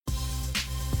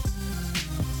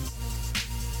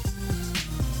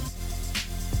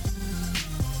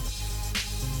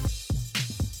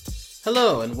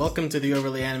Hello, and welcome to the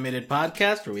Overly Animated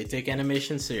Podcast, where we take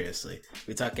animation seriously.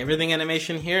 We talk everything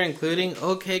animation here, including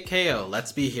OKKO,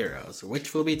 Let's Be Heroes,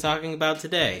 which we'll be talking about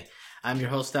today. I'm your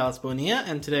host, Alex Bonilla,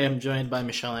 and today I'm joined by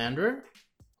Michelle Andrew.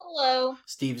 Hello.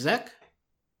 Steve Zeck.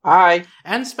 Hi.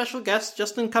 And special guest,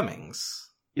 Justin Cummings.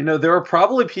 You know, there are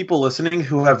probably people listening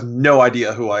who have no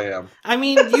idea who I am. I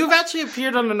mean, you've actually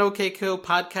appeared on an OKKO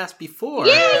podcast before.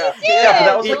 Yeah, you did! Yeah, but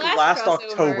that was The like last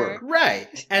crossover. October.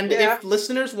 Right. And Yeah. if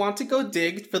listeners want to go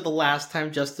dig for the last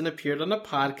time Justin appeared on a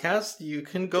podcast, you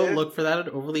can go Yeah. look for that at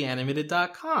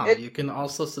overlyanimated.com. It- You can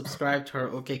also subscribe to our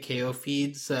OKKO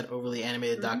feeds at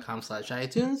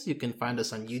overlyanimated.com/iTunes. You can find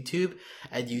us on YouTube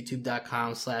at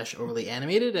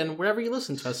youtube.com/overlyanimated. And wherever you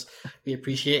listen to us, we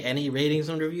appreciate any ratings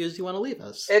and reviews you want to leave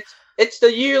us. It's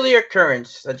the yearly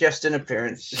occurrence, a Justin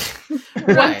appearance.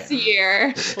 Once a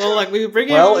year. Well, like, we bring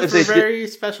Well, it if for they very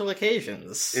special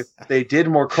occasions. If they did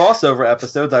more crossover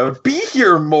episodes, I would be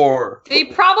here more. They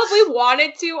probably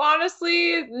wanted to,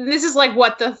 honestly. This is like,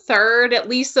 what, the third? At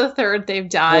least the third they've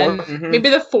done. Mhm. Maybe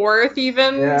the fourth,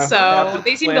 even. Yeah. So, Captain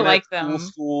they seem to Planet, like them.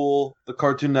 School, the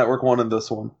Cartoon Network one, and this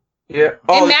one. Yeah.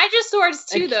 And Magiswords,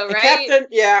 too, though, and right?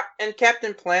 and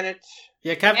Captain Planet.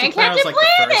 Yeah, Captain And Planet was Captain like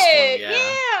the first Planet! one,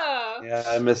 Yeah! Yeah,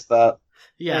 I missed that.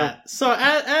 Yeah, so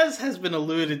as has been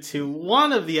alluded to,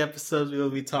 one of the episodes we will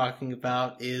be talking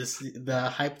about is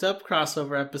the hyped up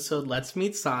crossover episode, Let's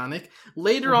Meet Sonic.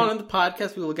 Later on in the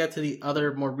podcast, we will get to the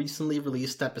other more recently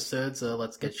released episodes,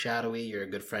 Let's Get Shadowy, Your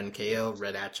Good Friend KO,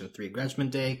 Red Action 3 Grudgman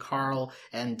Day, Carl,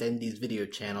 and Dendy's video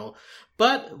channel.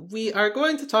 But we are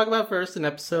going to talk about first an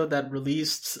episode that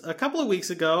released a couple of weeks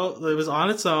ago. It was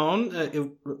on its own. It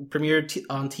premiered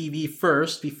on TV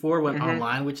first before it went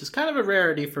online, which is kind of a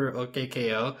rarity for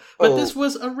OKKO. But this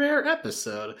was a rare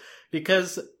episode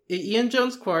because Ian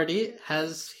Jones Quartey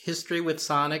has history with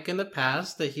Sonic in the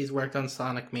past. That he's worked on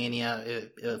Sonic Mania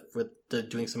with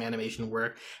doing some animation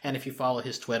work. And if you follow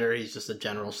his Twitter, he's just a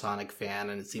general Sonic fan.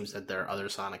 And it seems that there are other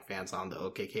Sonic fans on the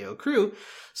OKKO crew.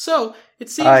 So it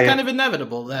seems kind of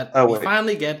inevitable that we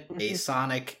finally get a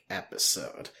Sonic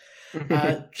epised.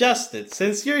 Justin,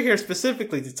 since you're here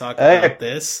specifically to talk about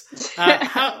this,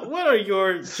 what are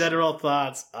your general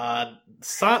thoughts on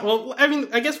Sonic? Well, I mean,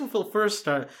 I guess we'll first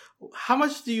start. How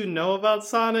much do you know about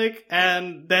Sonic?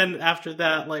 And then after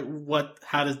that, like,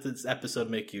 how does this episode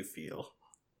make you feel?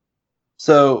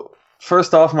 So,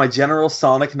 first off, my general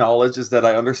Sonic knowledge is that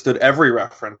I understood every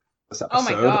reference this episode. Oh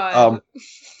my god.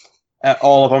 At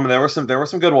all of them. There were some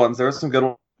good ones. There were some good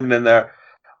ones in there.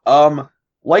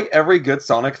 Like every good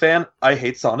Sonic fan, I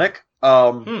hate Sonic.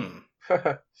 What?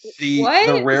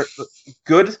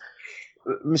 Good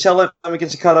Michelle, let me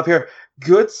get you caught up here.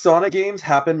 Good Sonic games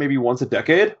happen maybe once a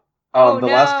decade.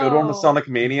 Last good one was Sonic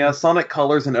Mania. Sonic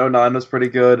Colors in 2009 was pretty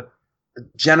good.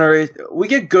 We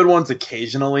get good ones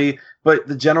occasionally, but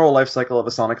the general life cycle of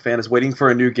a Sonic fan is waiting for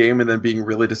a new game and then being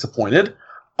really disappointed.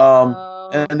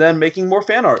 And then making more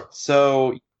fan art.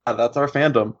 So yeah, that's our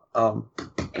fandom.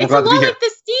 It's a lot like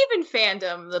the Steven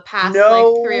fandom the past 3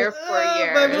 or 4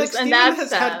 years. But, like, Steven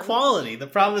has had quality. The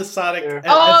problem is Sonic.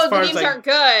 The games aren't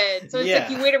good. So it's like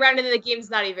you wait around and then the game's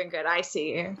not even good. I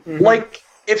see. Like,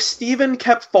 if Steven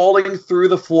kept falling through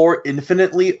the floor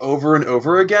infinitely over and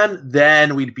over again,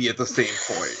 then we'd be at the same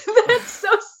point. That's so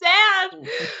sad.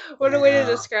 What a way to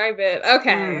describe it.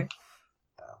 Okay.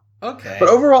 Okay. But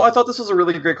overall, I thought this was a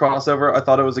really great crossover. I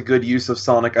thought it was a good use of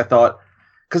Sonic. I thought,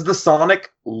 because the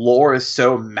Sonic lore is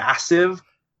so massive,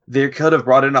 they could have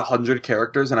brought in 100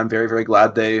 characters, and I'm very, very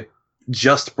glad they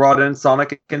just brought in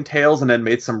Sonic and Tails and then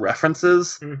made some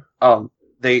references.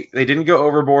 They didn't go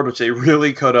overboard, which they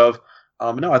really could have.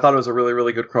 No, I thought it was a really,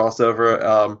 really good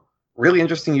crossover. Really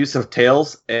interesting use of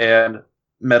Tails, and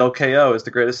Metal KO is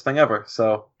the greatest thing ever.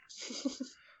 So.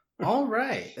 All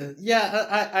right.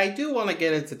 I do want to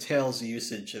get into Tails'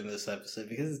 usage in this episode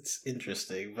because it's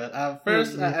interesting. But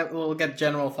first, we'll get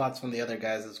general thoughts from the other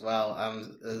guys as well.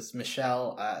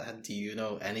 Michelle, do you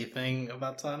know anything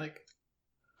about Sonic?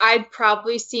 I'd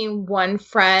probably seen one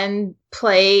friend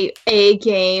play a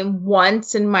game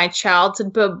once in my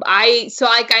childhood, but I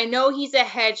know he's a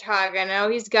hedgehog. I know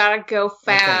he's gotta go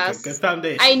fast. Okay, good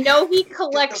foundation. I know he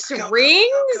collects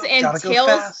rings and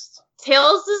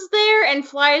Tails is there and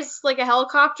flies like a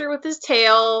helicopter with his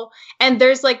tail, and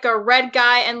there's like a red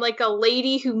guy and like a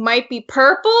lady who might be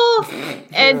purple,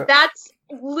 and that's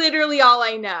literally all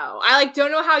I know. I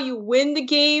don't know how you win the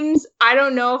games. I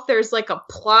don't know if there's like a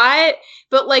plot,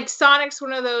 but like Sonic's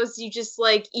one of those you just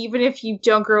like, even if you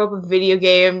don't grow up with video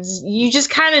games, you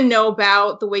just kind of know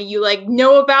about the way you like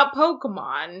know about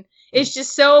Pokemon. It's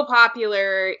just so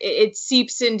popular, it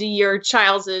seeps into your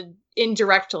childhood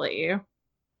indirectly.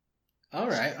 All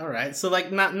right. So,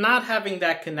 like, not having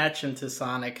that connection to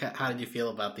Sonic, how did you feel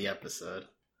about the episode?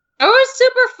 It was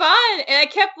super fun, and I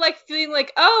kept like feeling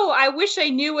like, oh, I wish I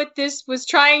knew what this was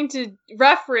trying to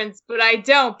reference, but I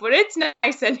don't. But it's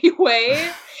nice anyway.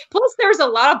 Plus, there was a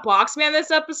lot of Boxman this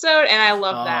episode, and I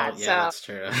love that. Yeah, so that's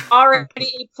true.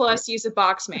 already A+ use of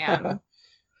Boxman.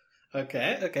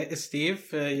 Okay.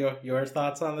 Steve, your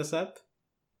thoughts on this ep?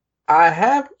 I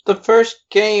have the first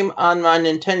game on my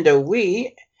Nintendo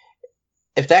Wii,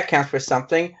 if that counts for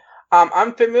something.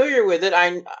 I'm familiar with it.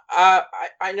 I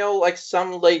know like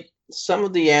some of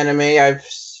the anime I've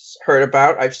heard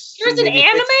about. There's an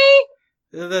anime?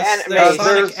 There's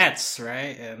Sonic X,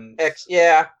 right? And X,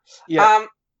 yeah.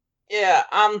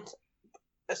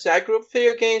 So I grew up with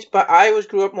video games, but I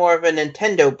grew up more of a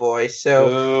Nintendo boy.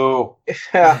 So,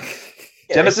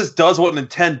 Genesis does what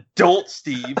Nintendo don't,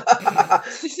 Steve.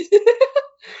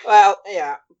 Well,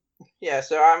 yeah.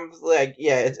 So I'm like,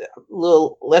 it's a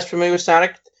little less familiar with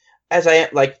Sonic, as I am.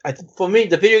 Like, for me,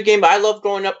 the video game I loved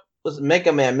growing up was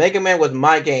Mega Man. Mega Man was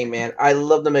my game, man. I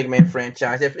love the Mega Man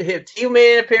franchise. If he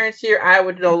made an appearance here, I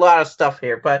would know a lot of stuff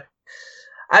here. But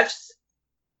I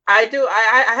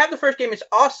have the first game. It's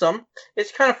awesome.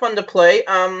 It's kind of fun to play.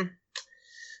 I'm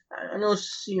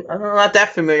not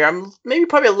that familiar. I'm maybe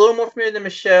probably a little more familiar than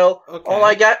Michelle. Okay. All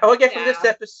I get from this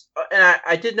episode, and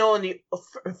I did know in the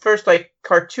first like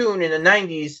cartoon in the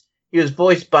 90s, he was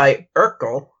voiced by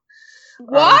Urkel.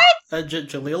 What?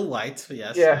 Jaleel White,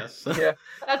 yes. Yeah.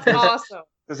 That's awesome.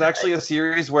 There's actually a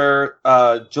series where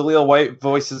Jaleel White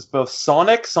voices both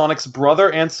Sonic, Sonic's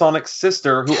brother, and Sonic's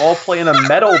sister, who all play in a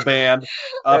metal band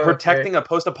protecting a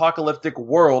post-apocalyptic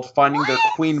world, finding their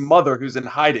queen mother who's in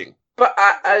hiding. But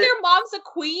their mom's a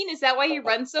queen? Is that why he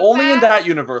runs so fast? Only in that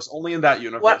universe.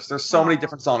 What? There's so many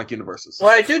different Sonic universes.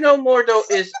 What I do know more, though,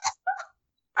 is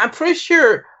I'm pretty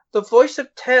sure the voice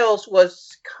of Tails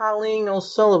was Colleen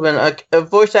O'Sullivan, a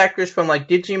voice actress from like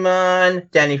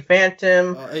Digimon, Danny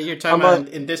Phantom. You're talking about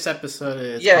in this episode,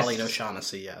 it's Colleen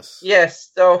O'Shaughnessy, yes.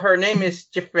 Yes, though her name is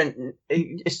different.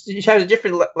 She has a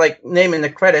different like name in the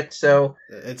credits, so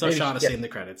it's O'Shaughnessy in the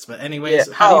credits. But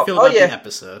anyways, how do you feel about the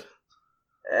episode?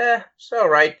 It's all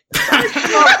right.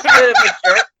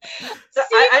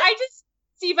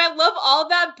 Steve, I love all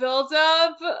that build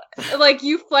up, like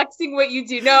you flexing what you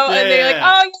do know, and they're like,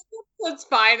 "Oh, yeah, that's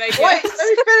fine." I guess. Let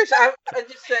me finish. I'm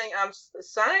just saying.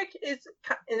 Sonic is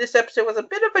in this episode was a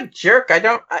bit of a jerk.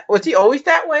 Was he always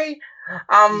that way?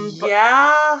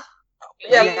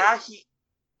 He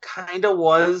kind of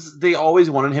was. They always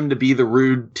wanted him to be the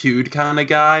rude dude kind of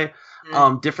guy.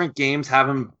 Different games have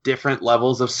him different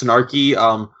levels of snarky.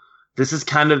 This is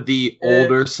kind of the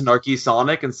older snarky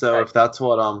Sonic, and so if that's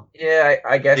what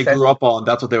I guess they grew up on,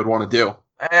 that's what they would want to do.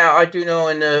 I do know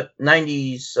in the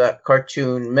 90s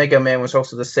cartoon, Mega Man was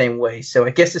also the same way, so I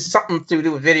guess it's something to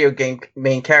do with video game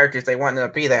main characters. They wanted to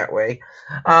be that way.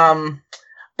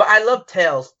 But I love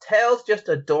Tails. Tails just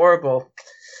adorable.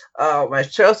 My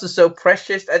Tails is so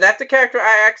precious. That's the character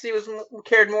I actually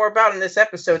cared more about in this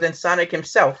episode than Sonic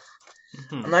himself.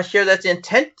 Mm-hmm. I'm not sure that's the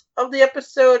intent of the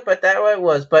episode, but that way it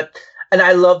was. And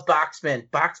I love Boxman.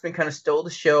 Boxman kind of stole the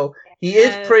show. He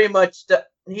is pretty much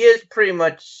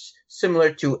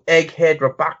similar to Egghead,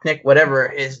 Robotnik, whatever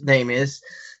his name is.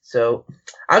 So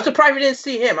I'm surprised we didn't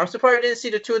see him. I'm surprised we didn't see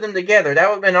the two of them together. That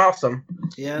would have been awesome.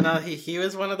 Yeah, no, he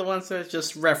was one of the ones that was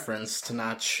just referenced,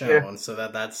 not shown, so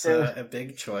that's a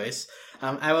big choice.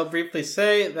 I will briefly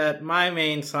say that my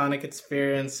main Sonic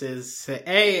experience is,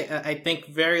 I think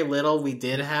very little. We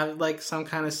did have, like, some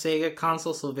kind of Sega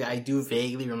console, so I do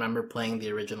vaguely remember playing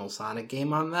the original Sonic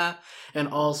game on that. And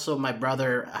also, my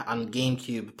brother on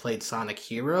GameCube played Sonic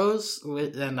Heroes,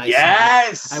 and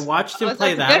I watched him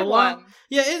play that a lot. One.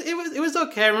 Yeah, it was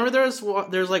okay. I remember there was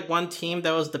like one team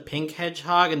that was the pink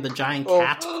hedgehog and the giant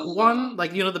cat one,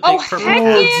 like the big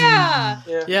purple. Cat.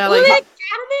 Yeah, like cat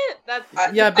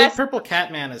in it. Big purple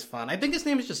cat man is fun. I think his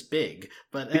name is just Big,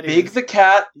 but anyways. Big the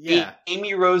cat,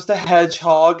 Amy Rose the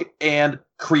hedgehog, and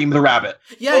Cream the rabbit.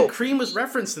 Yeah, and Cream was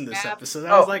referenced in this episode.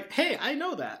 I was like, hey, I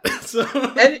know that. So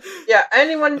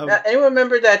anyone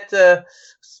remember that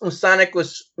when Sonic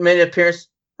made an appearance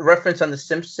reference on The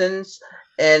Simpsons?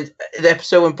 And the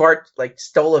episode when Bart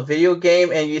stole a video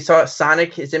game, and you saw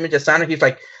Sonic, his image of Sonic, he's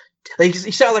like he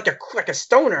sounded like a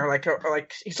stoner, he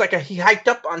hyped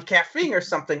up on caffeine or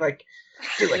something.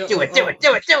 Do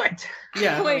it.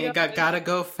 Yeah, Oh I my mean, God. gotta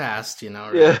go fast,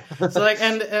 right? Yeah. So like,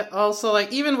 and also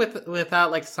like, even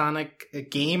without like Sonic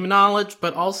game knowledge,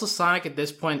 but also Sonic at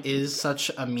this point is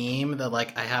such a meme that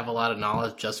like I have a lot of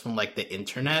knowledge just from like the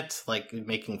internet, like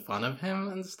making fun of him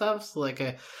and stuff. So like,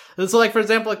 for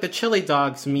example, like the chili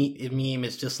dogs meme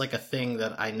is just like a thing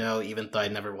that I know, even though I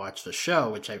never watched the show,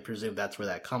 which I presume that's where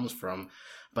that comes from.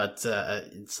 But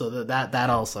so that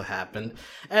also happened.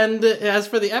 And as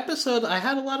for the episode, I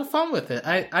had a lot of fun with it.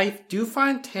 I do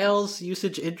find Tails'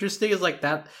 usage interesting, is like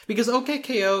that, because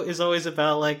OKKO is always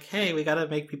about like, hey, we gotta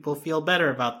make people feel better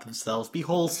about themselves, be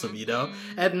wholesome,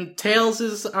 And Tails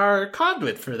is our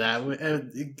conduit for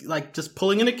that, like just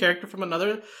pulling in a character from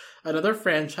another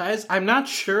franchise. I'm not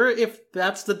sure if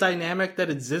that's the dynamic that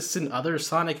exists in other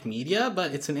Sonic media,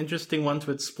 but it's an interesting one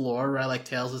to explore, right? Like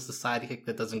Tails is the sidekick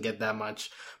that doesn't get that much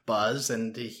buzz,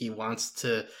 and he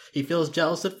feels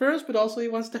jealous at first, but also he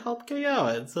wants to help KO,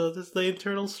 and so there's the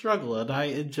internal struggle, and I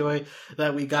enjoy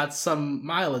that we got some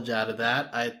mileage out of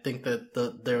that. I think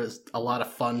that there was a lot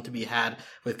of fun to be had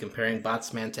with comparing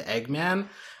Botsman to Eggman,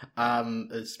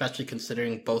 especially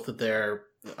considering both of their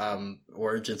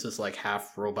origins is like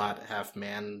half robot, half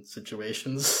man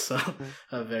situations, so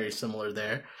very similar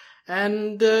there.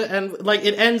 And like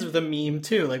it ends with a meme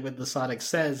too, like with the Sonic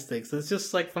Says things. It's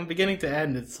just like from beginning to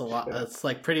end, it's a lot. It's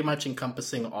like pretty much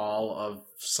encompassing all of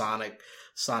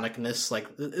Sonicness. Like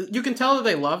you can tell that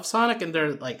they love Sonic, and there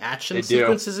are like action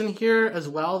sequences in here as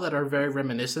well that are very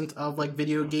reminiscent of like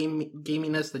video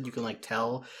gaminess that you can like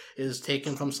tell is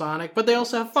taken from Sonic. But they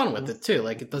also have fun with it too.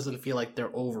 Like it doesn't feel like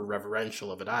they're over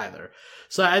reverential of it either.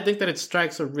 So I think that it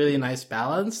strikes a really nice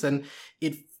balance, and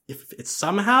if it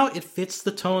somehow it fits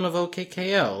the tone of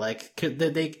OKKO. Like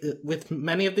they with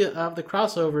many of the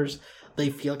crossovers, they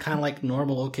feel kind of like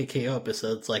normal OKKO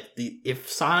episodes. Like if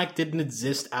Sonic didn't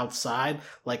exist outside,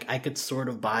 like I could sort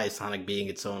of buy Sonic being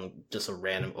its own, just a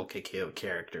random OKKO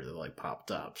character that like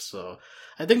popped up. So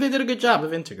I think they did a good job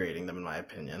of integrating them, in my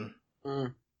opinion.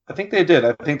 I think they did.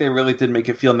 I think they really did make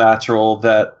it feel natural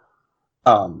that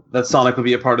Sonic would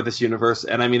be a part of this universe.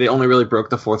 And I mean, they only really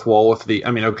broke the fourth wall with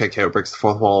OKKO breaks the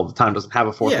fourth wall all the time, doesn't have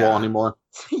a fourth wall anymore.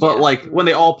 But like when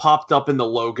they all popped up in the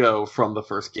logo from the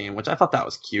first game, which I thought that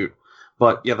was cute.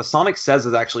 But yeah, the Sonic Says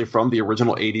is actually from the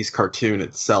original 80s cartoon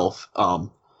itself. And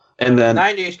then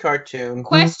 90s cartoon.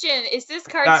 Question, is this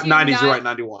cartoon 90s, you're right,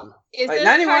 91. Is like, this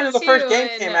 91 when the first game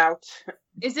came out.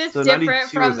 Is this So different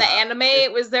 92 from is the out.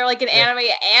 anime? Was there like an anime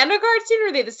and a cartoon, or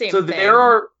are they the same So thing?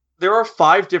 there are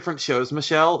 5 different shows,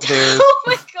 Michelle. There's Oh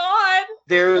my god!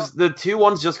 there's the 2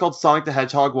 ones just called Sonic the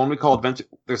Hedgehog. One we call Adventure.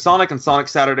 There's Sonic and Sonic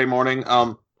Saturday Morning.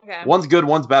 Okay. One's good,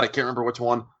 one's bad. I can't remember which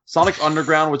one. Sonic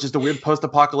Underground, which is the weird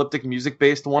post-apocalyptic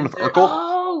music-based one of Urkel.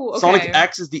 Oh, okay. Sonic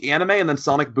X is the anime, and then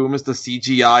Sonic Boom is the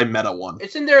CGI meta one.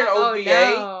 Isn't there an Oh, OVA?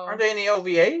 no. Aren't there any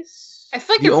OVAs? I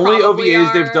feel like The there only probably OVAs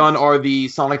are. they've done are the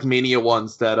Sonic Mania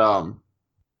ones that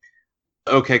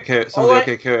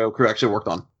OKKO crew actually worked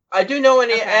on. I do know in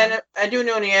the Okay. I do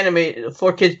know in the anime,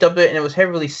 4Kids dubbed it, and it was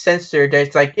heavily censored.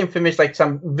 There's like infamous, like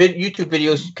some YouTube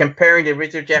videos comparing the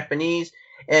original Japanese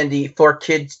and the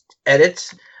 4Kids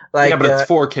edits. Like, yeah, but it's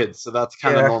 4 kids, so that's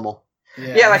kind of normal.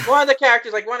 yeah, like one of the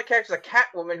characters, a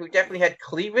Catwoman who definitely had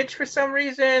cleavage for some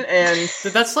reason, and So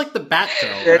that's like the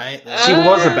Batgirl, right? She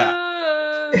was a bat.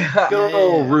 Oh. Good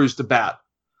old Rouge the Bat.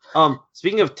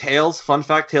 Speaking of Tails, fun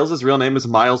fact: Tails' real name is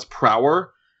Miles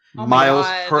Prower. Oh my miles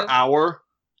God. per hour.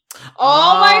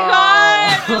 Oh my god!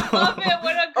 I love it.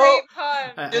 What a great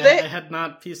pun. Do they- I had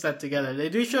not pieced that together. They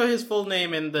do show his full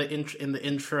name in the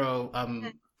intro,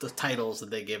 the titles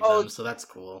that they give them, so that's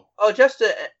cool. oh, just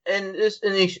in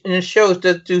the shows,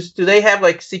 do they have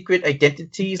like secret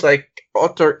identities, like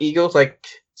alter egos, like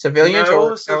civilians?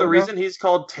 No, so the reason he's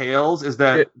called Tails is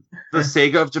that the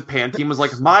Sega of Japan team was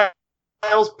like,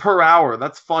 miles per hour.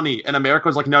 That's funny. And America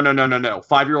was like, no.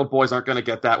 5-year-old boys aren't going to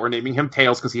get that. We're naming him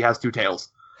Tails because he has 2 tails.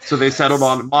 So they settled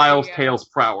on Miles go. Tails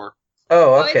per hour.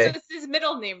 Oh, Oh, okay. so it's his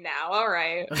middle name now. All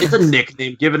right. It's a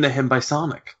nickname given to him by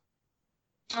Sonic.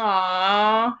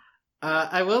 Aww.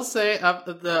 I will say,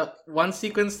 the one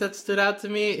sequence that stood out to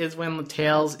me is when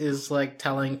Tails is like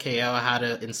telling KO how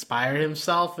to inspire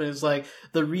himself, and it's like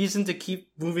the reason to keep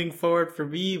moving forward for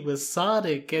me was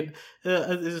Sonic, and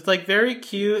it's like very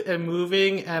cute and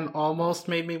moving, and almost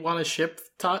made me want to ship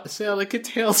Sonic and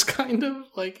Tails, kind of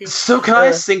like. So can I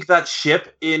sync that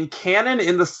ship in canon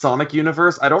in the Sonic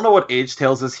universe? I don't know what age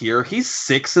Tails is here. He's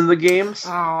 6 in the games.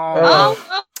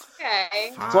 Oh,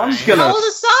 okay. So I'm just gonna How old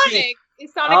is Sonic?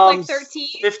 Is Sonic like 13?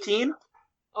 15?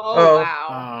 Oh,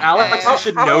 wow. Alex, you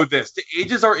should know this. The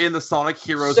ages are in the Sonic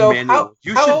Heroes manual.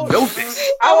 You should know this.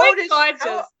 How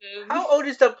old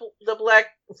is the black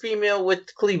female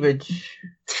with cleavage?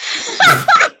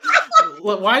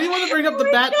 Why do you want to bring up the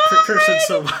bat person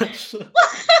so much?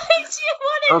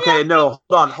 Okay, no,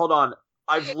 hold on.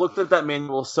 I've looked at that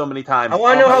manual so many times. I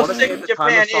want to know how sick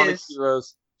Japan is.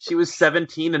 Heroes, she was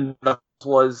 17 and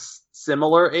was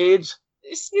similar age.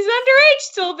 She's underage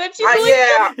still, but she's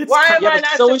Why am I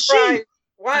not so surprised?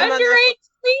 Why underage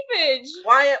cleavage?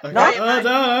 Why?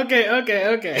 No, okay.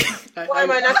 Why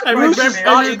am I not surprised?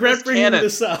 I regret bringing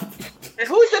this up. And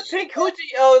who's the pink?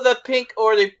 The pink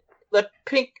or the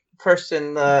pink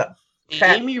person?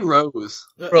 Amy Rose.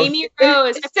 Amy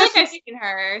Rose. I feel like I've seen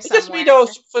her. It's just me though.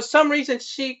 For some reason,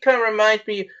 she kind of reminds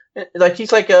me, like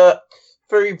she's like a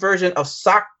furry version of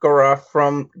Sakura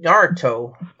from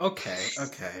Naruto. Okay.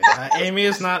 Amy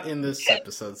is not in this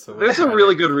episode, so there's a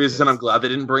really good reason. I'm glad they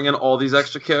didn't bring in all these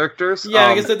extra characters. Yeah,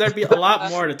 I guess there'd be a lot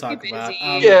more to talk about.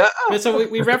 So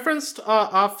we referenced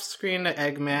off-screen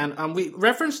Eggman. We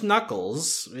referenced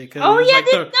Knuckles because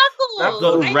Knuckles,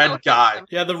 the red guy.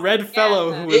 Yeah, the red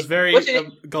fellow who was very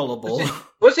gullible.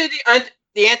 Was it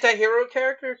the anti-hero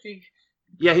character?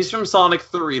 Yeah, he's from Sonic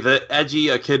 3, the edgy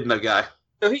echidna guy.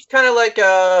 So he's kind of like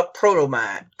a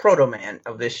proto-man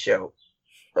of this show.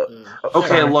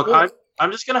 Okay, look,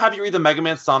 I'm just gonna have you read the Mega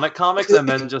Man Sonic comics, and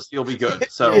then you'll be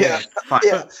good. So fine.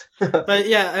 Yeah. But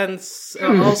and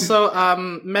also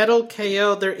Metal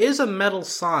KO. There is a Metal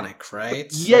Sonic,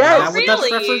 right? Yeah, really? That's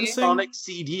referencing Sonic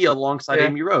CD alongside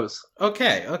Amy Rose.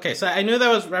 Okay. So I knew that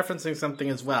was referencing something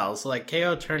as well. So like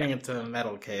KO turning into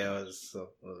Metal KO is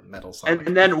Metal Sonic.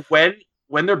 And then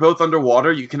when they're both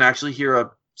underwater, you can actually hear a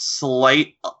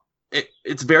slight.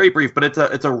 It's very brief, but it's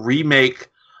a remake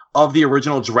of the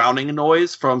original drowning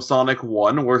noise from Sonic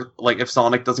 1, where like if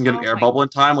Sonic doesn't get an air bubble in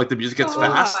time, like the music gets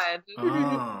fast.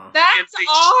 That's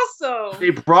awesome.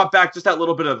 They brought back just that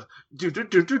little bit of and they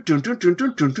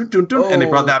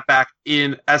brought that back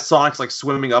in as Sonic's like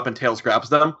swimming up and Tails grabs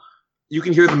them. You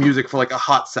can hear the music for like a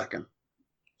hot second.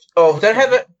 Oh, that had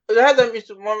the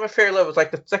one of my favorite levels,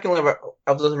 like the second level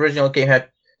of the original game had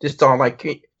this song like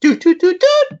do do do do do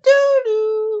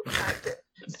do.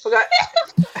 Forgot.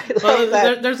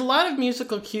 There's a lot of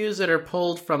musical cues that are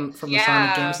pulled from the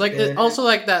Sonic games. Like also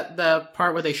like the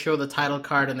part where they show the title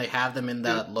card and they have them in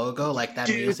the logo. Like that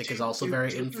music is also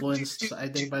very influenced, I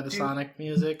think, by the Sonic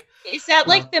music. Is that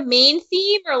like the main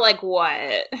theme or like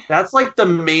what? That's like the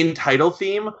main title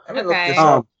theme.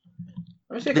 Okay.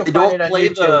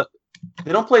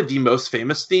 They don't play the most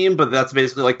famous theme, but that's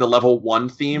basically like the level 1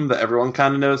 theme that everyone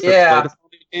kind of knows. Yeah.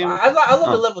 I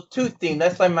love the level 2 theme.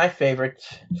 That's like my favorite.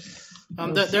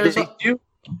 Go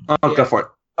for it.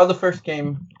 Oh, the first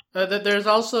game. There's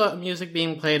also music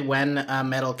being played when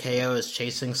Metal KO is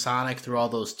chasing Sonic through all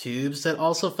those tubes that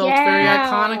also felt very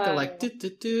iconic. They're like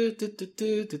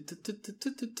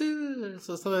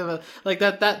so something like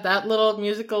that little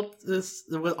musical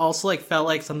also like felt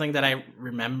like something that I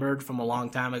remembered from a long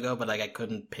time ago, but like I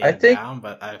couldn't pin it down.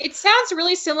 But it sounds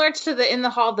really similar to the In the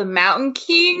Hall the Mountain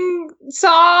King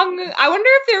song. I wonder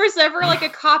if there was ever like a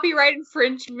copyright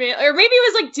infringement, or maybe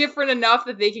it was like different enough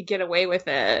that they could get away with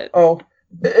it. Oh.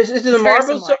 Is it the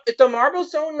Marble Zone? It's the Marble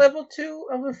Zone level 2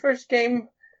 of the first game.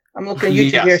 I'm looking at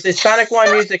YouTube here. It says Sonic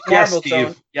 1 music, Marble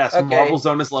Zone. Yes, okay. Marble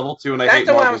Zone is level 2, and I hate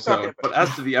Marble Zone. But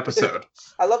as to the episode,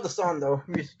 I love the song though.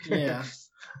 Yeah.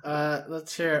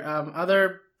 Let's hear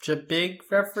other big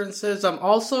references.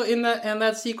 Also in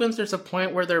that sequence, there's a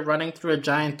point where they're running through a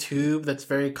giant tube that's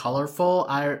very colorful.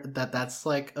 That's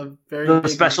like a very big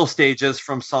special stages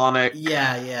from Sonic.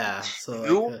 Yeah.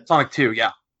 So Sonic 2,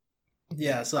 yeah.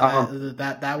 Yeah, so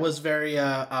that was very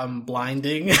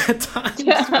blinding at times,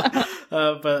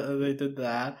 but they did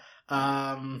that.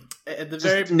 At the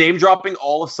very name dropping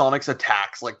all of Sonic's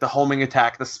attacks, like the homing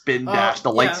attack, the spin dash, the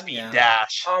light speed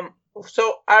dash.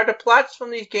 So are the plots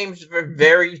from these games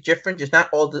very different? It's not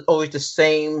always the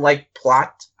same like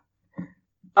plot.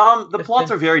 The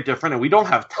plots are very different, and we don't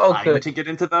have time to get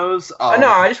into those. No,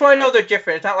 I just want to know they're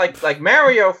different. It's not like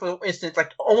Mario, for instance,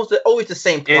 like almost always the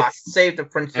same plot. Save the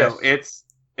princess.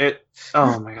 No,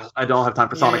 oh my god, I don't have time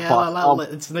for Sonic plot.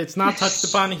 It's not touched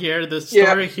upon here. The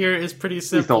story here is pretty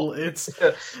simple. It's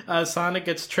Sonic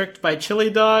gets tricked by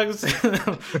chili dogs.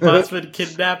 Botsman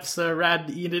kidnaps Rad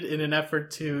Enid in an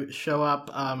effort to show up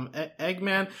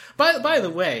Eggman. By the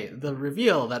way, the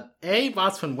reveal that A,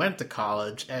 Botsman went to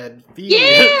college, and B,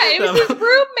 it was his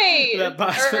roommate. That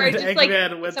Botsman and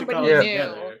Eggman went to college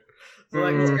together. So,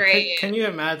 like, great. Can you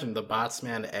imagine the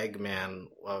Botsman Eggman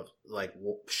like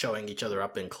showing each other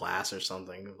up in class or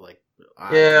something? Like,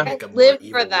 I live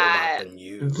for that.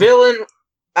 Villain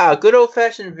Good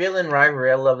old-fashioned villain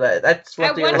rivalry. I love that. That's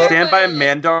one thing. Stand by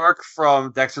Mandark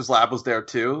from Dexter's Lab was there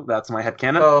too. That's my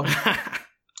headcanon. Oh.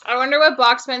 I wonder what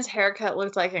Boxman's haircut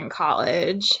looked like in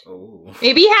college. Ooh.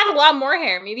 Maybe he had a lot more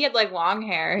hair. Maybe he had like long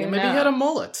hair. Yeah, maybe he had a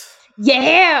mullet.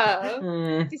 Yeah.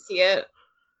 To see it.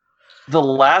 The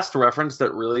last reference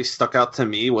that really stuck out to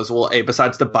me was,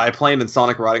 besides the biplane and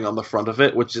Sonic riding on the front of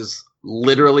it, which is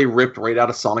literally ripped right out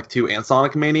of Sonic 2 and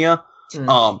Sonic Mania.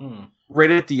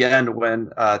 Right at the end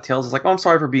when Tails is like, "Oh, I'm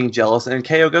sorry for being jealous," and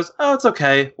KO goes, "Oh, it's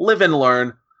okay. Live and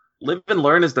learn." Live and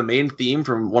learn is the main theme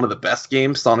from one of the best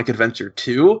games, Sonic Adventure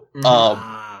 2. The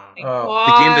game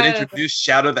that introduced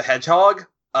Shadow the Hedgehog.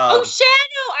 Shadow!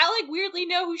 I weirdly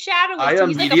know who Shadow is. I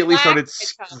immediately started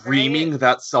screaming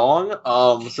that song.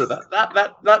 So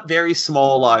that very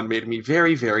small line made me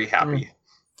very, very happy.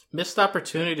 Missed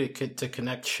opportunity to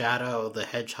connect Shadow the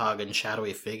Hedgehog and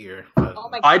Shadowy Figure.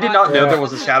 I did not know there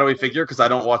was a Shadowy Figure because I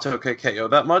don't watch OKKO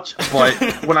that much. But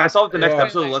when I saw the next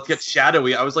episode, Let's Get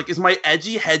Shadowy, I was like, "Is my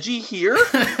edgy Hedgie here?"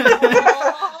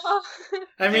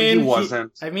 He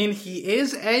wasn't. He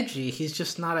is edgy. He's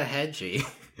just not a hedgy.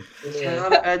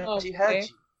 Not an edgy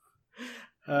Hedgie.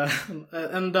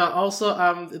 Also,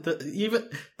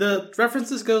 the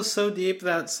references go so deep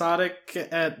that Sonic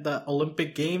at the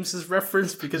Olympic Games is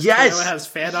referenced because KO has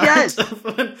fan art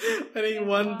when he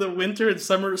won the winter and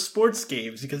summer sports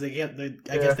games because I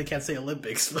guess they can't say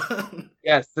Olympics.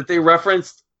 Yes, that they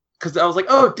referenced because I was like,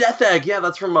 "Oh, Death Egg, yeah,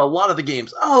 that's from a lot of the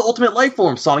games. Oh, Ultimate Life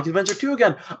Form, Sonic Adventure 2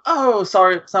 again. Oh,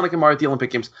 sorry, Sonic and Mario at the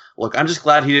Olympic Games." Look, I'm just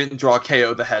glad he didn't draw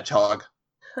KO the Hedgehog.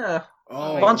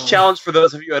 Fun challenge for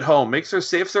those of you at home. Make sure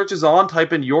Safe Search is on,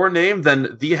 type in your name,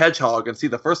 then the Hedgehog, and see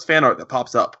the first fan art that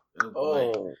pops up.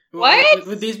 Oh. What?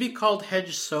 Would these be called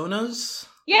Hedge Sonas?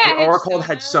 Yeah, they are called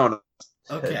Hedge Sonas.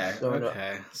 Okay.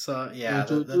 So, yeah,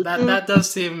 that does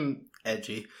seem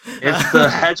edgy. It's the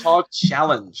Hedgehog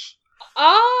Challenge.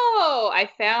 Oh, I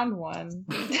found one.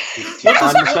 I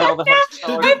found my Hedge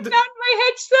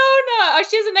Sona. Oh,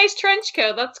 she has a nice trench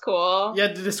coat. That's cool. Yeah,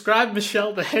 to describe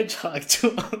Michelle the Hedgehog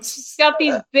to us. She's got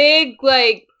these big,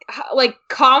 like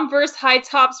Converse high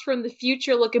tops from the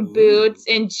future looking boots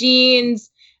and jeans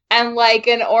and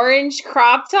an orange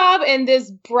crop top and this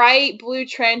bright blue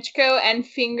trench coat and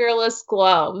fingerless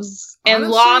gloves and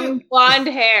long blonde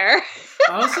hair.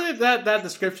 Honestly, that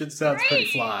description sounds pretty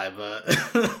fly, but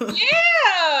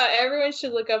yeah, everyone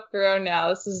should look up Guro now.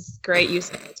 This is great use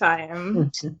of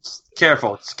time.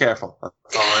 Careful. That's all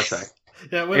I say.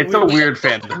 Yeah, it's a weird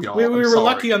fandom, y'all. We were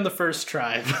lucky on the first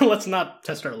try. Let's not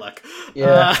test our luck.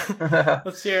 Yeah.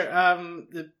 Let's hear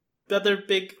the other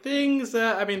big things.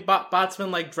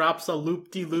 Botsman drops a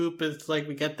loop-de-loop. It's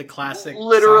we get the classic.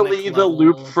 Literally Sonic the level.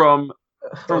 loop from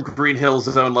Green Hills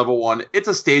Zone Level 1. It's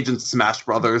a stage in Smash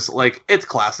Brothers. It's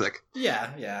classic.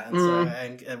 Yeah.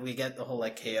 And we get the whole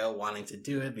KO wanting to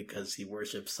do it because he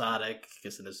worships Sonic,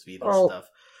 kissing his feet and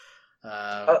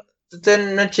stuff.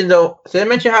 Didn't mention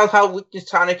how weak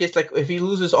Sonic is. If he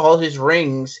loses all his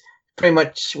rings, pretty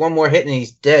much one more hit and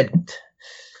he's dead.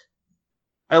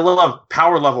 I love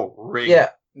power level ring.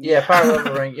 Yeah, power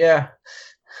level ring. Yeah.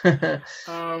 That's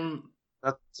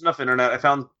enough internet. I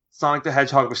found Sonic the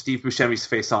Hedgehog with Steve Buscemi's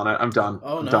face on it. I'm done.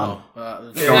 Oh, no. Done.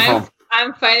 Going home.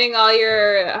 I'm finding all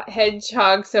your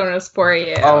Hedgehog Sonos for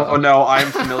you. Oh no, I'm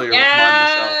familiar with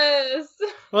mine,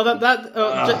 Michelle.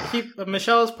 Well,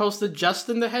 Michelle has posted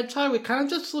Justin the Hedgehog. It kind of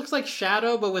just looks like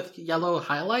Shadow, but with yellow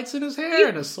highlights in his hair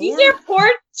and a sword. These are poor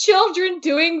children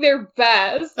doing their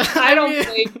best. I don't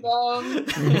blame them.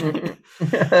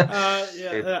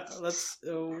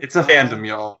 It's a fandom,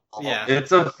 y'all. Yeah.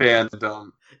 It's a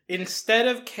fandom. Instead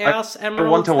of Chaos Emeralds, I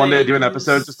want to one day do an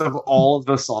episode just of all of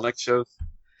the Sonic shows.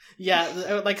 Yeah,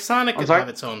 Sonic could have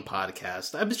its own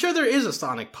podcast. I'm sure there is a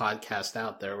Sonic podcast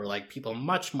out there where people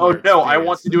much more. Oh no, I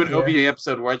want to do an OVA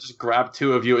episode where I just grab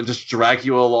two of you and just drag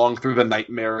you along through the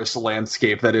nightmarish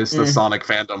landscape that is the Sonic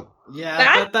fandom.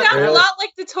 Yeah, that sounds a lot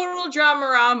like the Total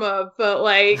Dramarama, but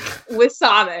with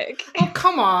Sonic. Oh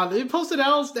come on! They posted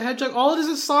Alex the Hedgehog. All it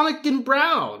is Sonic in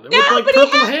brown with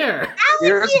purple hair.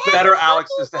 Here's better Alex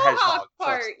as the Hedgehog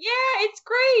part. Yeah, it's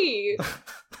great.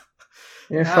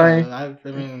 You're fine.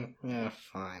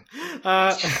 Fine.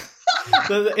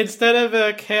 Instead of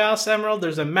a Chaos Emerald,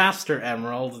 there's a Master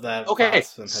Emerald that. Okay,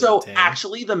 so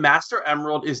actually, the Master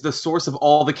Emerald is the source of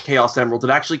all the Chaos Emeralds. It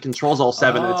actually controls all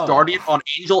seven. And it's guarded on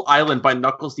Angel Island by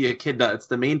Knuckles the Echidna. It's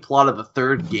the main plot of the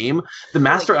third game. The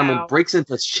Master Emerald breaks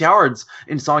into shards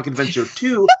in Sonic Adventure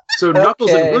 2, so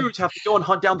Knuckles and Rouge have to go and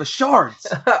hunt down the shards.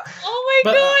 Oh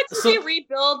my god! Did they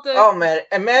rebuild the? Oh man,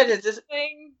 imagine this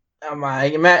thing.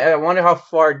 I wonder how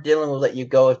far Dylan will let you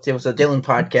go if it was a Dylan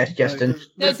podcast, Justin.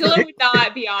 No, Dylan would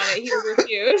not be on it. He would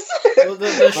refuse. Well,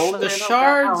 the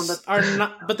shards are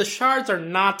not, but the shards are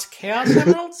not Chaos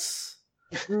Emeralds.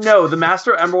 No, the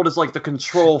Master Emerald is like the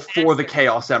control for the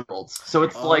Chaos Emeralds. So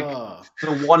it's like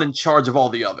the one in charge of all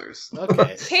the others.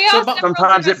 Okay. Chaos Emeralds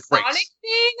sometimes is a it breaks. Sonic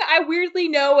thing. I weirdly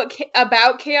know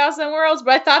about Chaos Emeralds,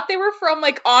 but I thought they were from,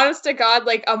 like, honest to God,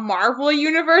 like a Marvel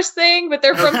Universe thing, but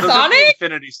they're from Those are the Sonic?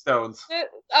 Infinity Stones.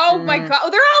 Oh my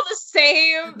God. They're all the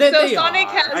same. They Sonic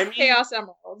are. has Chaos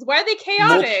Emeralds. Why are they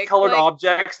chaotic? Multicolored Like,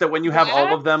 objects that when you have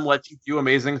all of them let you do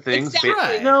amazing things. Exactly.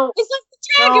 Right. No, it's like the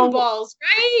Dragon Balls,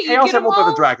 right? Chaos get 'em Emeralds are the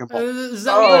all? Dragon Ball.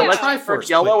 Zelda let's Triforce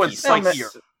yellow and Twinkies. spicier.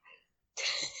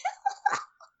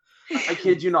 I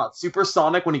kid you not. Super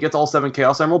Sonic, when he gets all 7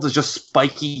 Chaos Emeralds, is just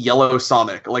spiky yellow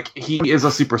Sonic. Like, he is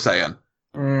a Super Saiyan.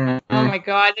 Oh my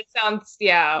God, it sounds,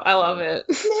 I love it.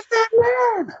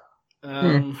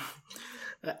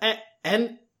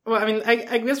 And well, I mean,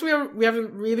 I guess we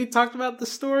haven't really talked about the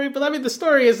story, but I mean, the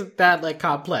story isn't that like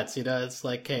complex, you know. It's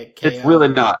like It's really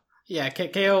not. Yeah,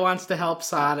 KO wants to help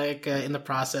Sonic. In the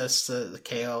process,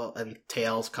 KO and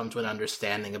Tails come to an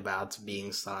understanding about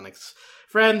being Sonic's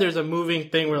friend. There's a moving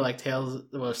thing where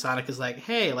where Sonic is like,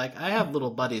 "Hey, like I have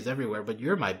little buddies everywhere, but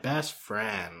you're my best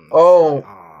friend." Oh,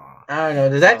 Aww. I don't know.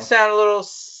 Does that sound a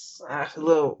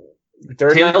little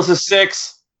dirty? Tails is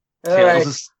 6. All Tails right.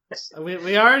 is.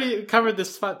 We already covered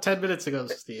this 10 minutes ago,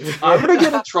 Steve. I'm gonna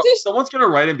get in trouble. Someone's gonna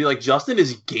write and be like, "Justin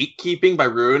is gatekeeping by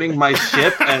ruining my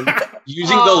ship and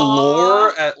using the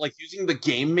lore using the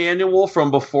game manual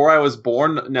from before I was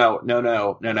born." No.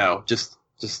 Just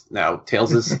no.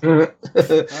 Tails is.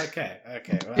 Okay.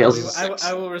 Well, Tails is 6.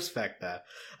 I will respect that.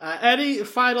 Any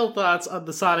final thoughts on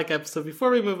the Sonic episode before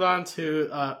we move on to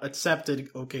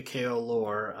accepted OKKO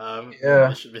lore?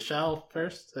 Michelle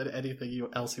first. Anything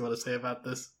else you want to say about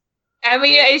this? I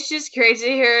mean, it's just crazy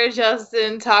to hear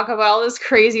Justin talk about all this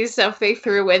crazy stuff they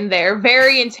threw in there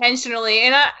very intentionally.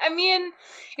 And I mean,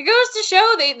 it goes to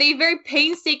show they very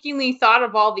painstakingly thought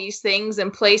of all these things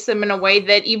and placed them in a way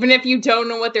that even if you don't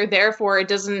know what they're there for, it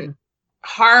doesn't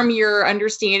harm your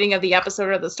understanding of the episode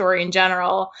or the story in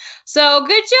general. So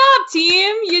good job,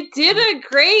 team. You did a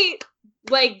great,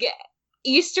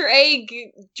 Easter egg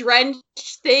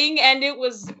drenched thing, and it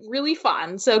was really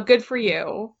fun. So good for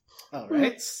you. All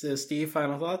right. So Steve,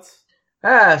 final thoughts?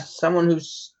 Someone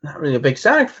who's not really a big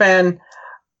Sonic fan,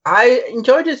 I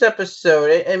enjoyed this episode.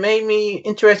 It made me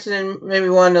interested in maybe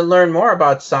wanting to learn more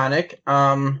about Sonic.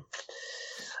 It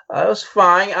was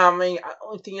fine. I mean, the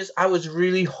only thing is, I was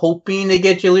really hoping to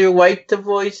get Jaleel White to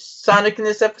voice Sonic in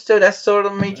this episode. That's sort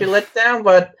of a major letdown,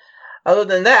 but other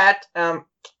than that,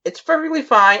 it's perfectly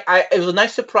fine. It was a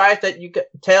nice surprise that you got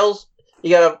Tails. You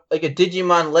got a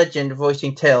Digimon legend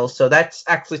voicing Tails, so that's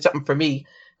actually something for me.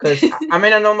 Because I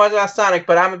may not know much about Sonic,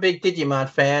 but I'm a big Digimon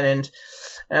fan,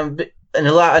 and done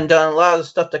a lot of the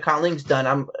stuff that Con Ling's done.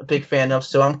 I'm a big fan of,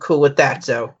 so I'm cool with that.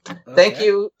 So Thank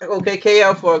you,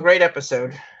 OKKO, for a great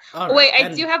episode. Right. Wait,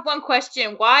 I do have one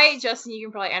question. Why, Justin, you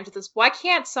can probably answer this. Why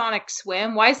can't Sonic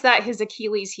swim? Why is that his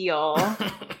Achilles heel?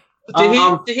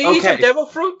 Did he eat some devil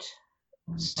fruit?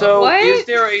 So, What? is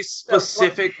there a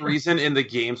specific reason in the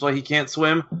games why he can't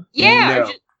swim? Yeah.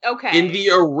 No. Okay. In the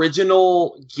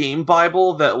original game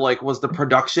Bible that was the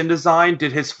production design,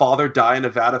 did his father die in a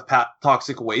vat of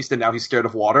toxic waste and now he's scared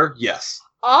of water? Yes.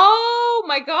 Oh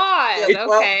my God.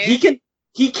 Okay.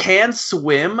 He can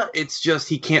swim. It's just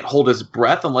he can't hold his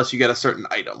breath unless you get a certain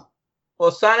item.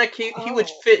 Well, Sonic, he would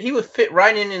fit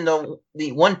right in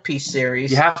the One Piece series.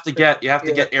 You have to get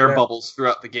air bubbles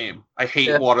throughout the game. I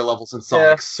hate water levels in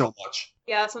Sonic so much.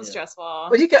 Yeah, that sounds stressful.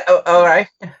 What you got? All right.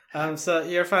 So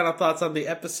your final thoughts on the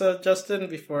episode, Justin,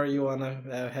 before you want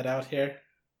to head out here?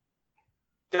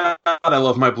 God, I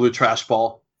love my blue trash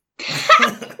ball. Wait,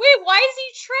 why is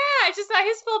he trash? It's not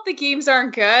his fault the games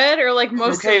aren't good, or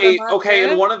most of them aren't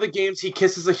good. In one of the games he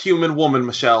kisses a human woman,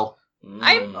 Michelle.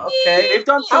 I mean, they've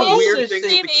done some weird things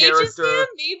with the character.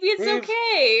 Maybe it's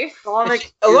okay.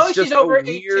 Sonic as long is as she's just over a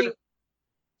weird.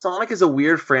 Sonic is a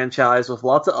weird franchise with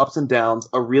lots of ups and downs,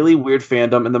 a really weird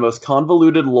fandom, and the most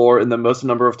convoluted lore in the most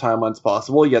number of timelines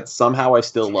possible. Yet somehow I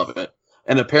still love it,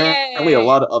 and apparently a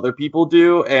lot of other people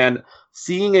do. And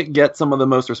seeing it get some of the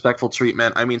most respectful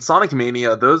treatment. I mean, Sonic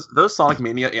Mania, those Sonic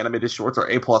Mania animated shorts are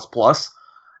A++,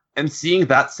 and seeing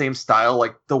that same style,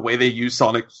 the way they use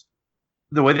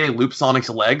the way they loop Sonic's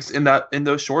legs in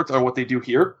those shorts are what they do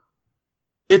here.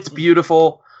 It's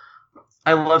beautiful.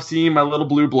 I love seeing my little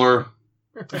blue blur.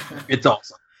 It's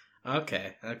awesome.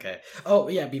 Okay. Oh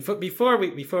yeah, before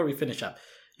we finish up,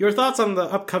 your thoughts on the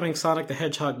upcoming Sonic the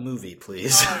Hedgehog movie,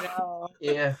 please. Oh no.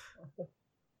 Yeah.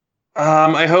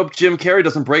 I hope Jim Carrey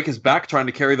doesn't break his back trying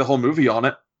to carry the whole movie on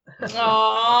it.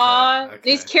 Aww.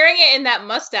 Okay. He's carrying it in that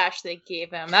mustache they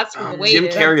gave him. That's the way Jim it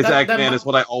is. Carrey's Eggman is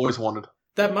what I always wanted.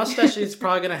 That mustache he's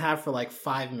probably gonna have for like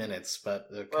 5 minutes, but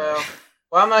okay.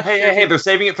 Well, I'm not sure. Hey, they're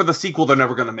saving it for the sequel they're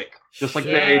never gonna make. Just like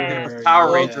they did with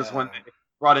Power Rangers when they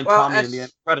brought in Tommy in the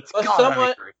end credits.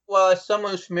 As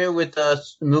someone who's familiar with a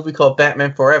movie called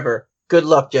Batman Forever, good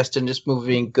luck, Justin, this movie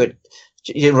being good.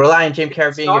 You rely on Jim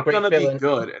Carrey being a great villain. It's not gonna be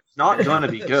good. It's not gonna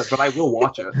be good, but I will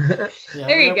watch it. Yeah,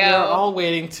 there you go. We're all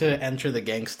waiting to enter the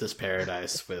Gangsta's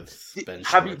Paradise with Ben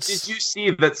Schwartz. Did you see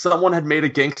that someone had made a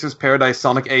Gangsta's Paradise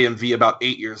Sonic AMV about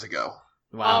 8 years ago?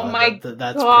 Wow, oh my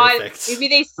that's God. perfect. Maybe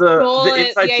they stole the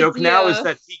inside joke idea. now is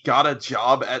that he got a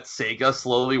job at Sega,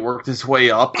 slowly worked his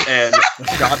way up, and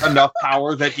got enough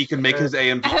power that he can make his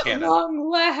AMV At canon.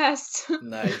 long last.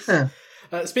 Nice.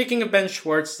 Speaking of Ben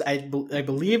Schwartz, I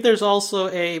believe there's also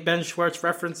a Ben Schwartz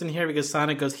reference in here because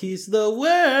Sonic goes, "He's the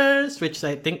worst," which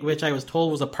I was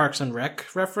told was a Parks and Rec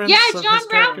reference. Yeah, John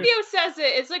Ralphio says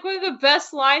it. It's like one of the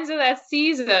best lines of that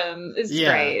season. It's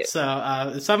great.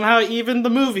 So somehow even the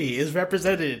movie is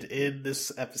represented in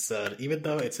this episode, even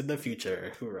though it's in the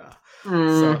future. Hoorah!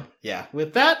 So yeah,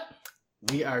 with that,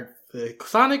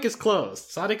 Sonic is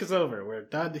closed. Sonic is over. We're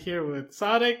done here with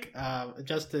Sonic.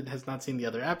 Justin has not seen the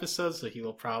other episodes, so he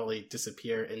will probably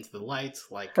disappear into the light,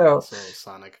 like also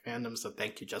Sonic fandom. So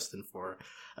thank you, Justin, for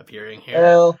appearing here.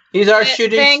 Well, he's our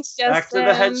shooting. Thanks, Justin. Back to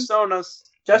the head Sonas.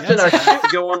 Justin, I have to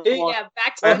go on. Yeah,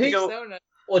 back to the Sona.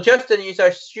 Well, Justin, he's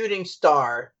our shooting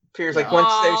star. Appears like once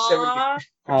every 7 years.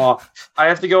 Oh, I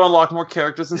have to go unlock more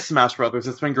characters in Smash Brothers.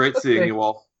 It's been great seeing you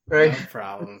all. Right. No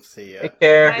problem. See ya. Take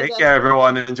care. Take care,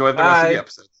 everyone. Enjoy the rest of the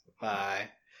episode. Bye.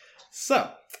 So,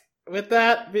 with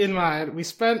that in mind, we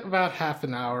spent about half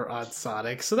an hour on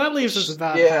Sonic, so that leaves us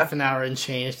about half an hour and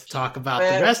change to talk about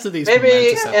the rest of these. Maybe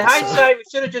in hindsight, we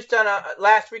should have just done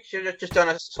last week. Should have just done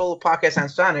a solo podcast on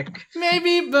Sonic.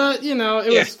 Maybe, but it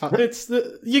was fun.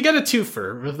 You get a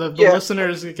twofer. The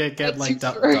listeners get like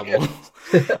double.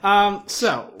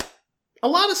 So a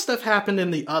lot of stuff happened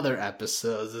in the other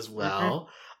episodes as well.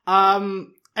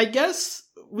 I guess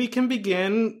we can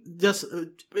begin just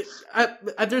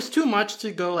there's too much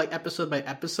to go like episode by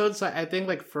episode, so I think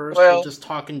like first we'll just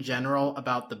talk in general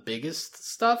about the biggest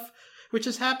stuff which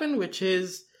has happened, which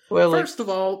is first of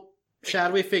all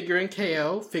Shadowy Figure and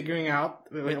KO figuring out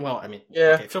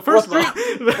okay, so first of all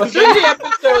 3D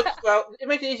episodes, it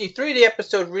makes it easy. 3D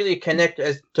episodes really connect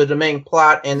as to the main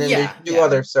plot, and then there's two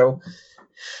others, so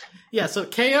so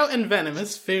KO and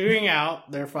Venomous figuring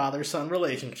out their father-son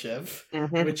relationship,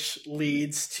 which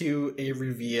leads to a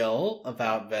reveal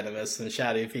about Venomous and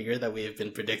Shadowy Figure that we have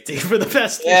been predicting for the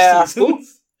past few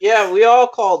seasons. Yeah, we all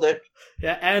called it.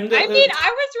 Yeah, and I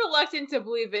was reluctant to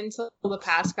believe it until the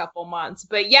past couple months,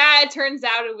 but it turns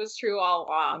out it was true all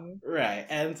along. Right,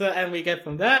 and we get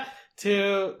from that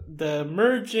to the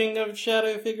merging of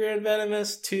Shadowy Figure and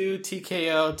Venomous to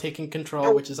TKO taking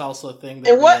control, which is also a thing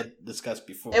that we had discussed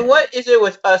before. And what is it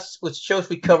with us, with shows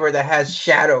we cover that has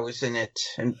shadows in it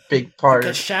and big part?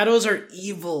 Because shadows are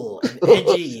evil and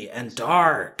edgy and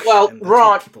dark. Well,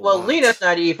 wrong. Well, Lena's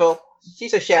not evil.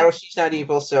 She's a shadow. She's not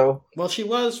evil, so... Well, she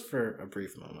was for a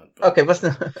brief moment. But... Okay, what's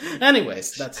the...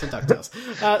 Anyways, that's the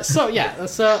DuckTales.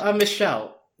 So,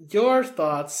 Michelle, your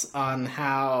thoughts on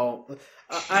how...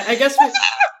 I guess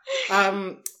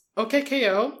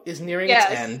OKKO is nearing its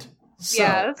end.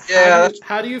 So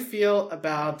how do you feel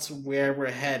about where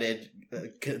we're headed,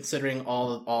 considering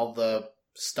all the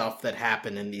stuff that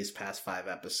happened in these past 5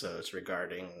 episodes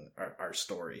regarding our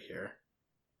story here?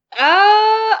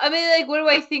 What do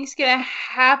I think's gonna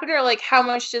happen, or like how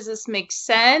much does this make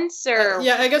sense, or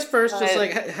I guess first, just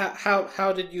like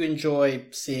how did you enjoy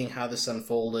seeing how this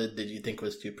unfolded? Did you think it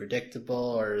was too predictable,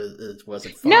 or was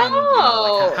it fun?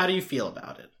 No, how do you feel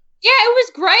about it? Yeah, it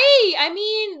was great. I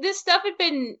mean, this stuff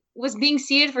was being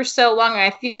seeded for so long, and I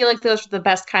feel like those were the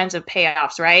best kinds of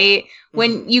payoffs, right?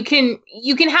 When you can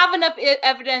have enough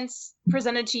evidence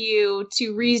presented to you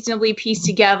to reasonably piece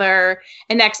together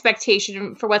an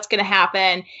expectation for what's going to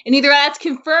happen, and either that's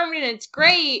confirmed and it's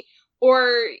great,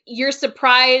 or you're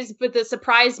surprised, but the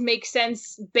surprise makes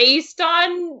sense based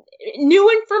on new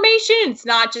information. It's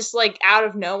not just like out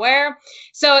of nowhere.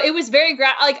 So it was very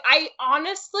I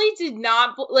honestly did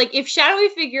not if Shadowy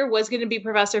Figure was going to be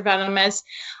Professor Venomous,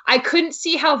 I couldn't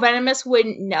see how Venomous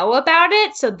wouldn't know about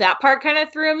it. So that part kind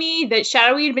of threw me, that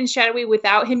Shadowy had been Shadowy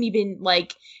without him even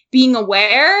being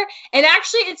aware. And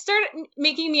actually it started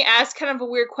making me ask kind of a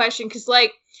weird question, because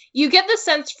you get the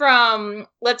sense from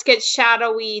Let's Get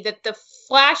Shadowy that the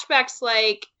flashbacks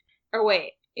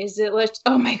Is it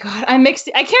oh my god, I mixed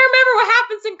it. I can't remember what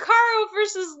happens in Karo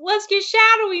versus Let's Get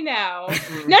Shadowy now.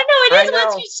 No, it is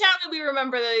Let's Get Shadowy. We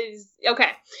remember those.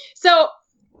 Okay. So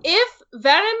if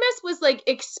Venomous was like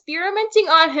experimenting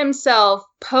on himself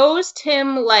post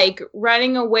him like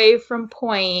running away from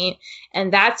Point,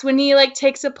 and that's when he like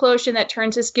takes a potion that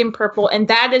turns his skin purple, and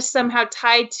that is somehow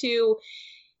tied to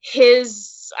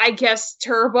his, I guess,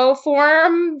 turbo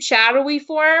form, shadowy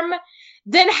form,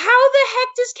 then how the heck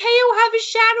does KO have a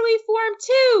shadowy form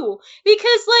too?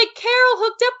 Because, like, Carol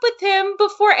hooked up with him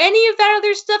before any of that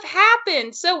other stuff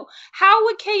happened. So how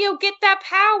would KO get that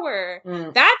power?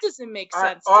 That doesn't make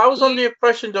sense. I was under the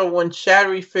impression, though, when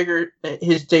Shadowy Figure,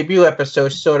 his debut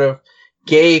episode, sort of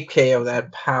gave KO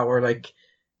that power. Like,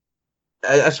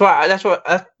 that's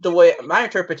the way, my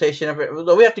interpretation of it.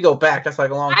 We have to go back. That's like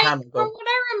a long time ago. From what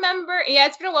I remember, yeah,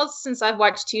 it's been a while since I've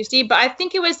watched Tuesday, but I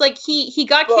think it was like he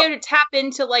got KO to tap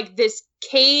into like this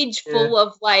cage full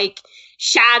of like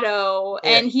shadow,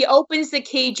 and he opens the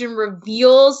cage and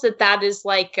reveals that is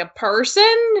like a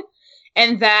person,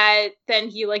 and that then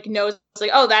he like knows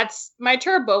like, oh, that's my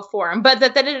turbo form, but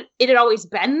that it had always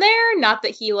been there, not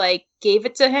that he like gave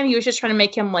it to him. He was just trying to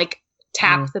make him like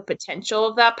tap the potential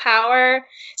of that power.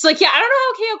 So like, yeah, I don't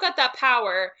know how KO got that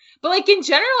power, but like in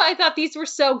general, I thought these were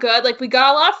so good. Like we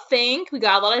got a lot of Fink, we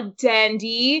got a lot of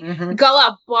Dendy, we got a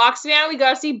lot of Boxman. We got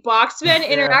to see Boxman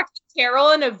interact with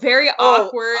Carol in a very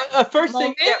awkward first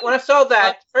moment. thing, when I saw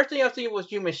that, first thing I was thinking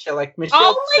was you, Michelle. Like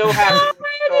Michelle, happy to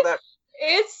saw that.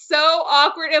 It's so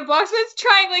awkward, and Boxman's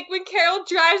trying, like, when Carol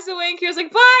drives away, and Carol's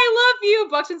like, bye, I love you.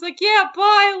 Boxman's like, yeah, bye,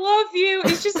 I love you.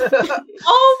 It's just, oh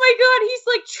my god, he's,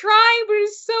 like, trying, but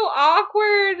it's so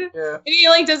awkward. Yeah. And he,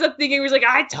 like, does that thing, and he was like,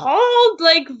 I told,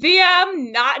 like,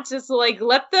 VM not to, like,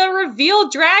 let the reveal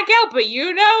drag out, but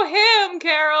you know him,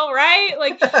 Carol, right?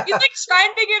 Like, he's, like,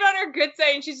 trying to get on her good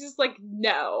side, and she's just like,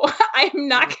 no, I'm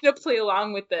not gonna play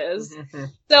along with this.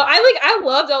 So, I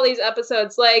loved all these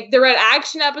episodes. Like, the Red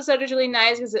Action episode is really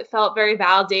nice because it felt very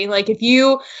validating. Like if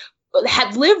you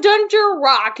had lived under a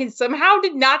rock and somehow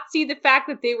did not see the fact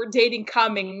that they were dating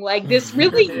coming, like this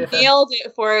really nailed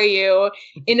it for you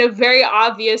in a very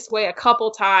obvious way a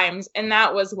couple times, and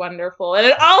that was wonderful. And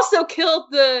it also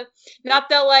killed not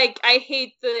that like I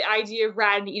hate the idea of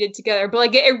Rad and Enid together, but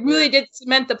like it really did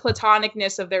cement the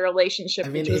platonicness of their relationship. I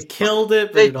mean, it killed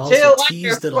it, but it also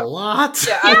teased it a lot.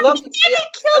 Yeah, I love it.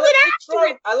 Killed it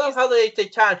afterwards. I love how they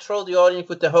try to troll the audience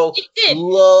with the whole. It did.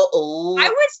 I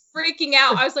was freaking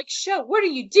out. I was like, "Show, what are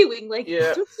you doing? Like,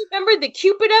 don't you remember the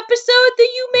Cupid episode that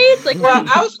you made?" Like, well,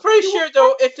 I was pretty sure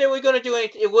though, if they were going to do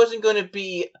anything, it wasn't going to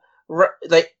be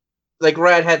like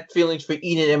Red had feelings for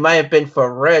Enid. It might have been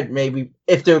for Red, maybe,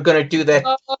 if they were going to do that.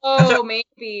 Oh,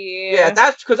 maybe. Yeah,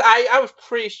 that's because I was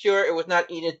pretty sure it was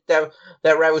not Enid that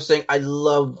Red was saying, I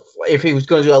love, if he was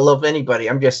going to do I love anybody.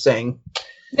 I'm just saying.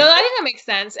 No, I think that makes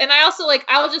sense. And I also, like,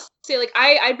 I'll just say, like,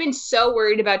 I've been so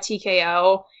worried about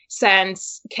TKO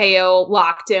since KO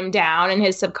locked him down in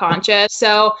his subconscious.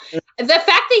 So the fact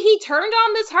that he turned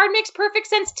on this hard makes perfect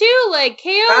sense too. Like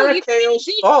KO, you did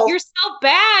yourself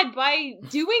bad by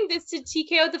doing this to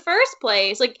TKO in the first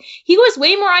place. Like he was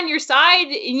way more on your side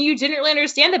and you didn't really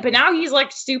understand it, but now he's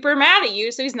like super mad at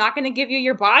you, so he's not going to give you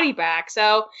your body back.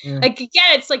 So like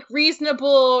again, it's like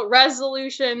reasonable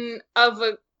resolution of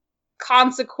a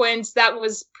consequence that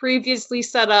was previously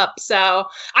set up. So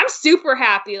I'm super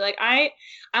happy. Like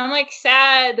I'm like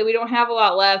sad that we don't have a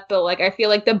lot left, but like I feel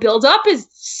like the build up is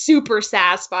super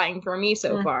satisfying for me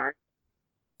so far.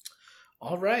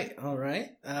 All right.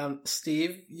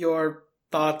 Steve, your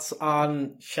thoughts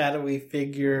on Shadowy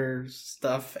Figure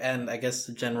stuff, and I guess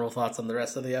the general thoughts on the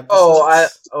rest of the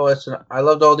episodes. I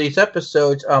loved all these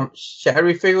episodes.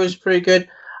 Shadowy Figure was pretty good.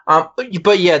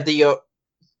 But yeah,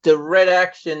 the Red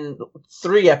Action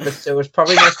 3 episode was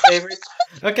probably my favorite.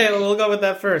 Okay, we'll go with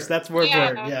that first. That's more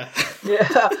Bird, yeah.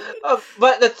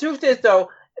 But the truth is, though,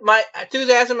 my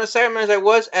enthusiasm as I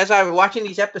was watching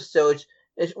these episodes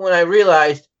is when I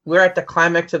realized we're at the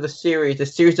climax of the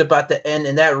series about to end,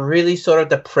 and that really sort of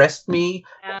depressed me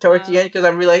towards the end because I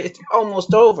realized it's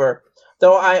almost over.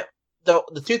 The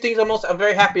two things I'm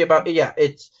very happy about,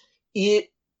 it's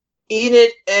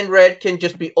Enid and Red can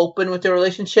just be open with their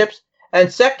relationships. And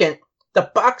second,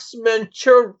 the Boxmore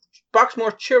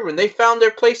children, they found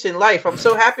their place in life. I'm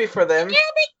so happy for them. Yeah,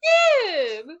 they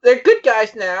did. They're good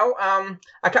guys now.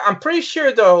 I'm pretty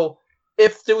sure, though,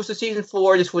 if there was a season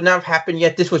 4, this would not have happened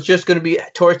yet. This was just going to be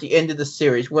towards the end of the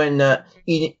series. When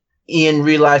Ian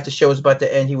realized the show was about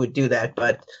to end, he would do that.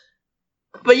 But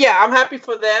yeah, I'm happy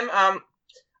for them. I'm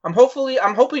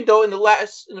hoping, though, in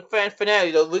the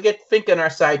finale, though, we get Fink on our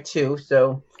side, too,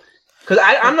 so... Because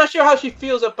I'm not sure how she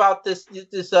feels about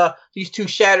these two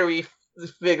shadowy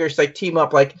figures like team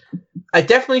up. Like, I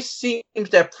definitely seems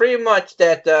that pretty much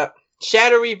that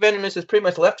shadowy Venomous has pretty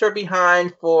much left her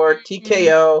behind for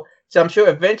TKO. So I'm sure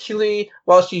eventually,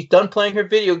 while she's done playing her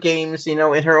video games, in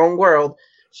her own world,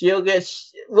 we'll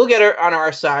get her on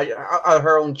our side,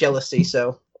 her own jealousy.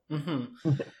 So.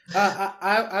 Mm-hmm.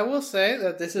 I will say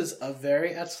that this is a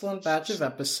very excellent batch of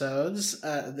episodes.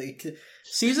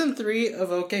 Season 3 of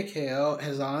OKKO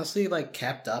has honestly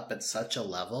kept up at such a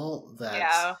level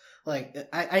that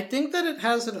I think that it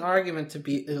has an argument to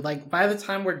be by the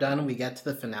time we're done and we get to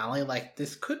the finale,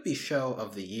 this could be show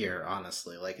of the year,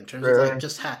 honestly. In terms of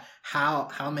just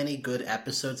how many good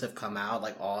episodes have come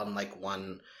out all in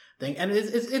one thing, and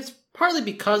it's partly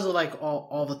because of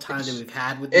all the time that we've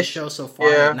had with this show so far.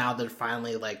 Yeah. Now they're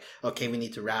finally okay, we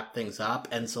need to wrap things up,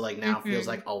 and so now it feels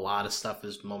like a lot of stuff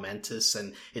is momentous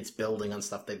and it's building on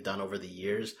stuff they've done over the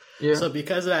years. Yeah. So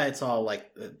because of that, it's all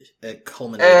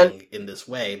culminating in this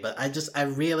way. But I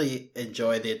really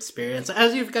enjoy the experience.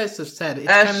 As you guys have said, it's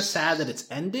kind of sad that it's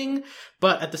ending,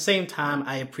 but at the same time,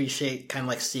 I appreciate kind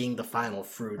of seeing the final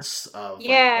fruits of all of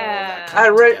that. I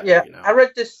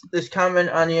read this comment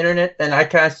on the internet, and I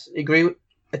kind of agree.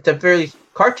 At the very least,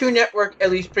 Cartoon Network, at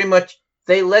least, pretty much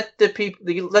they let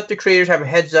the creators have a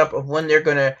heads up of when they're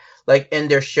gonna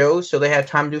end their shows, so they have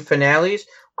time to do finales.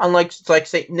 Unlike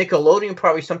say Nickelodeon,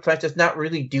 probably sometimes does not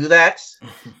really do that.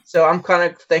 So I'm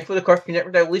kind of thankful to Cartoon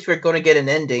Network that at least we're going to get an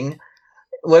ending.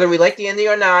 Whether we like the ending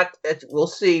or not, we'll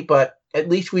see. But at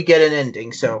least we get an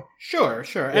ending. So sure,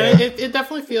 and it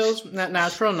definitely feels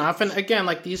natural enough. And again,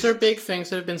 these are big things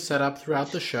that have been set up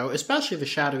throughout the show, especially the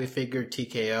shadowy figure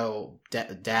TKO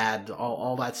dad,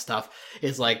 all that stuff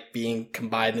is being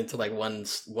combined into one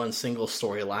single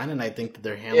storyline, and I think that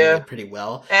they're handling it pretty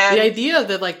well. And the idea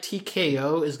that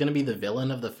TKO is going to be the villain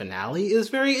of the finale is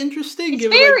very interesting. It's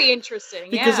very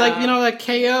interesting because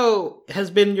KO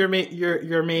has been your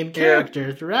main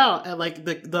character throughout, and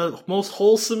the most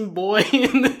wholesome boy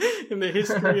in the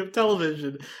history of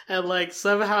television, and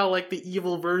somehow the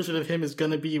evil version of him is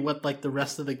going to be what the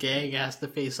rest of the gang has to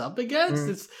face up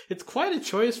against. It's quite a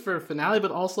choice for a finale,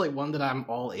 but also one that I'm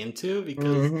all into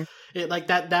because it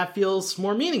that feels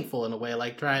more meaningful in a way,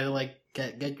 try to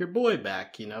get your boy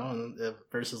back, and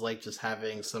versus just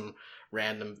having some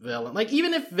random villain.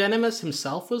 Even if Venomous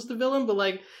himself was the villain,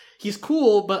 but he's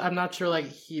cool, but I'm not sure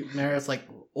he merits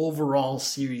overall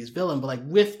series villain. But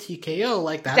with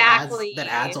TKO, that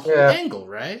adds a whole angle,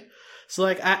 right? So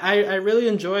I really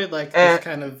enjoyed this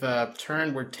kind of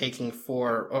turn we're taking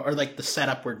or the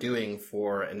setup we're doing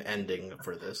for an ending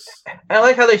for this. I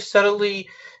like how they subtly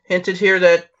hinted here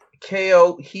that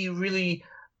KO, he really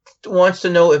wants to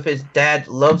know if his dad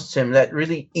loves him, that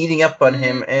really eating up on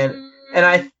him, and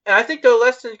I think the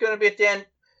lesson is going to be at the end.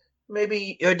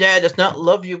 Maybe your dad does not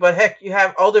love you, but heck, you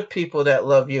have other people that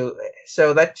love you,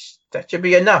 so that should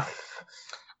be enough.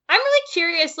 I'm really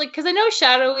curious, because I know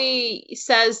Shadowy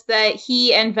says that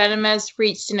he and Venomous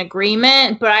reached an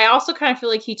agreement, but I also kind of feel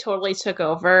like he totally took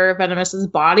over Venomous's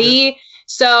body. Yeah.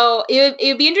 So it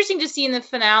would be interesting to see in the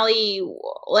finale,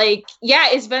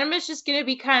 is Venomous just going to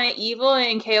be kind of evil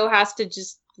and KO has to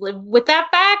just live with that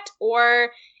fact?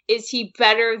 Or is he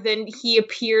better than he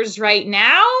appears right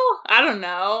now? I don't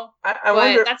know. I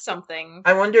wonder, that's something.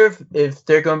 I wonder if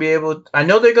they're going to be able... I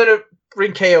know they're going to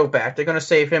bring KO back. They're going to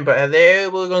save him, but are they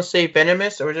able to save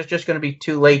Venomous, or is it just going to be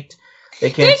too late? They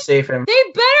can't save him. They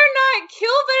better not kill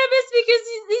Venomous because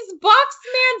he's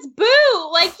Boxman's boo.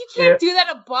 You can't do that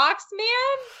to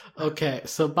Boxman. Okay,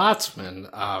 so Boxman,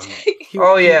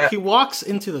 he walks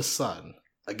into the sun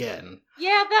again.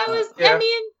 Yeah, that was. I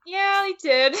mean, he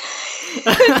did. It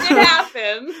did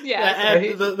happen. Yeah.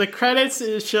 And the credits,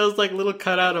 it shows little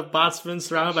cutout of Botsman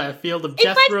surrounded by a field of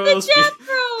Jethros.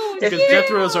 Because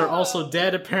Jethros are also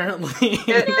dead, apparently.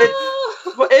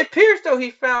 It appears though he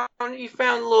found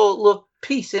little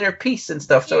inner peace and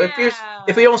stuff. So it appears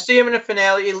if we don't see him in the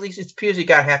finale, at least it appears he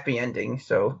got a happy ending.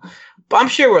 So, but I'm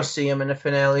sure we'll see him in the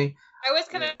finale. I was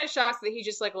kind of shocked that he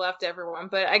just left everyone,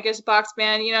 but I guess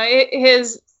Boxman,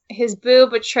 his boo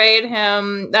betrayed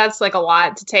him. That's a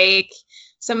lot to take.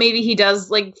 So maybe he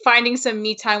does finding some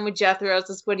me time with Jethros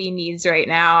is what he needs right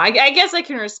now. I guess I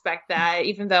can respect that,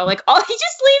 even though he just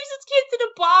leaves his kids in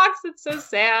a box. It's so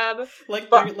sad.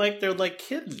 They're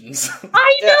kittens.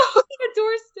 I know, the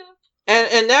doorstep.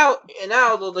 And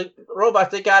now the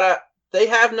robots they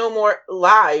have no more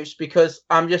lives because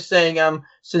I'm just saying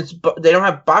since they don't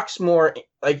have Boxmore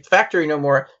factory no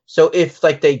more. So if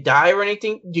they die or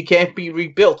anything, you can't be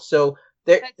rebuilt. So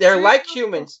they're like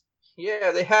humans.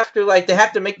 Yeah, they have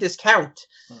to make this count.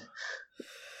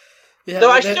 Yeah,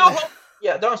 though I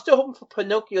Yeah, though I'm still hoping for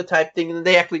Pinocchio type thing, and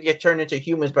they actually get turned into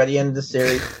humans by the end of the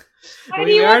series.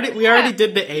 we already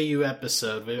did the AU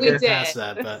episode. We did past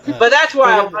that, but that's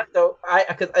why I want though.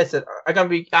 Because I said I'm gonna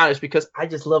be honest because I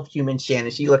just love human Shannon.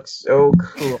 She looks so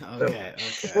cool. Okay.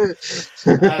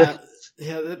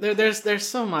 Yeah, there's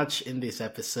so much in these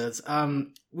episodes.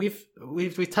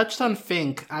 We touched on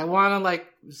Fink. I want to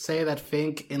say that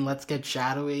Fink in Let's Get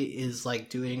Shadowy is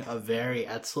doing a very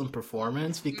excellent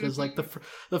performance because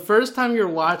the first time you're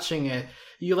watching it,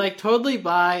 you totally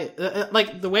buy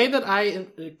the way that I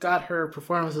got her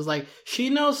performance is she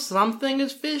knows something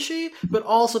is fishy, but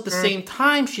also at the same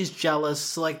time she's jealous,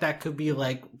 so that could be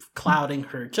clouding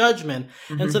her judgment.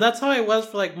 And so that's how I was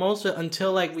for most of it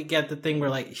until we get the thing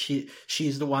where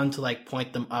she's the one to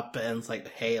point them up and it's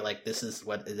hey, this is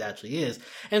what it actually is.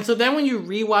 And so then when you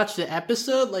rewatch the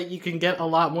episode, you can get a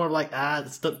lot more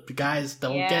guys, don't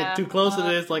get too close to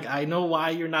this. I know why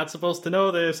you're not supposed to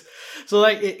know this. So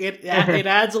it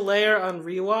adds a layer on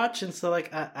rewatch. And so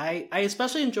I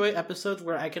especially enjoy episodes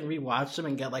where I can rewatch them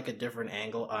and get a different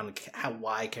angle on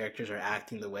why characters are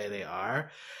acting the way they are.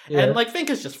 Yeah. And Fink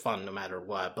is just fun no matter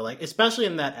what. But especially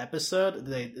in that episode,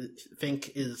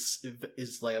 Fink is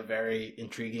a very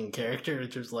intriguing character in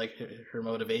terms of her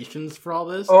motivations for all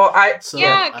this. Because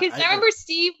I remember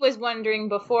Steve was wondering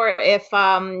before if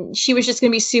she was just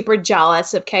going to be super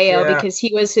jealous of KO because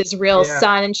he was his real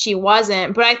son and she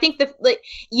wasn't. But I think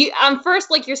first,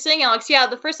 you're saying, Alex,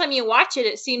 the first time you watch it,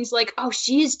 it seems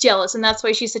she's jealous and that's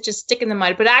why she's such a stick in the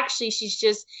mud. But actually,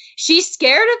 she's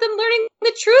scared of them learning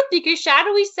the truth because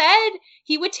Shadowy said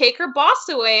he would take her boss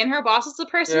away, and her boss is the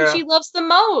person she loves the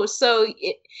most. So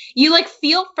you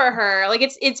feel for her.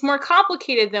 It's more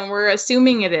complicated than we're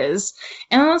assuming it is,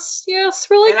 and it's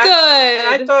really good.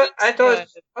 I thought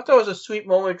it was a sweet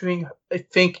moment between I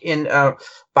think in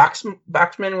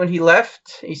Boxman when he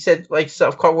left. He said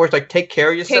self-caught words take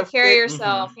care of yourself. Take care of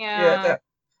yourself. Mm-hmm. Yeah,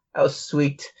 that was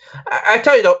sweet. I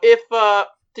tell you though, if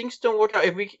things don't work out,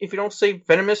 if you don't say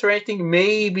Venomous or anything,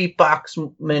 maybe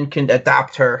Boxman can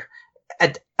adopt her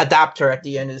at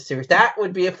the end of the series. That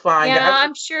would be a fine. Yeah,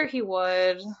 I'm sure he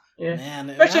would. Yeah. Man,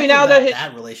 especially now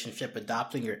that relationship,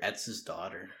 adopting your ex's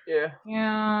daughter. Yeah.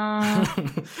 Yeah.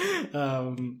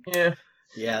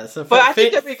 Yeah. So, but I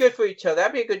think that'd be good for each other.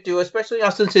 That'd be a good duo, especially now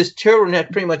since his children have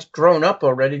pretty much grown up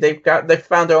already. They've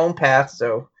found their own path.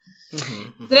 So.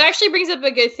 Mm-hmm. That actually brings up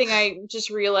a good thing I just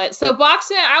realized. So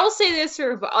Boxman, I will say this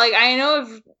for I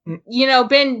know I've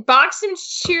been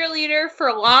Boxman's cheerleader for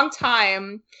a long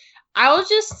time. I will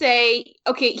just say,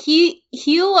 okay, he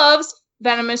loves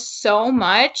Venomous so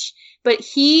much, but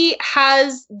he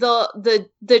has the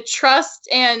trust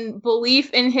and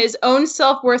belief in his own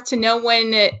self-worth to know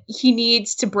when he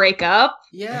needs to break up.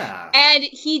 Yeah. And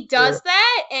he does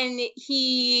that, and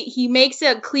he makes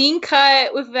a clean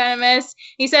cut with Venomous.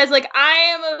 He says,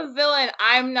 I am a villain,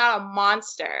 I'm not a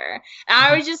monster. And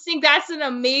I would just think that's an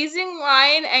amazing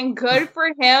line and good for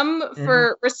him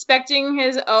for respecting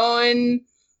his own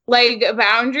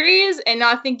boundaries and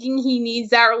not thinking he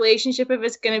needs that relationship if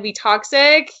it's going to be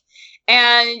toxic.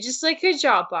 And just good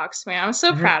job, Boxman. I'm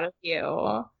so proud of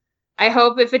you. I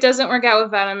hope if it doesn't work out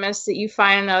with Venomous that you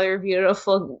find another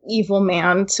beautiful evil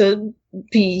man to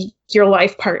be your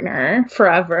life partner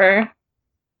forever.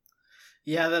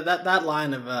 Yeah, that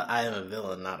line of I am a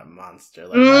villain, not a monster.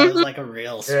 That was a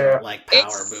real power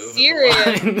move.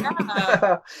 Serious.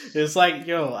 Yeah. It's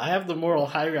I have the moral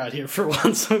high ground here for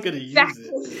once. I'm gonna use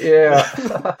it. Yeah.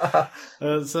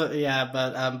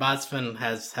 But Botsman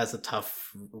has a tough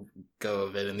go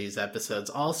of it in these episodes.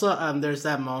 Also, there's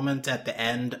that moment at the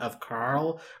end of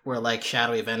Carl where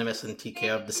Shadowy, Venomous, and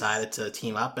TKO decided to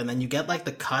team up, and then you get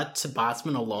the cut to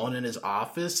Botsman alone in his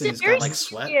office, and he's got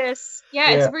sweat.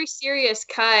 Yeah, it's a very serious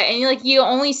cut, and you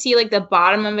only see the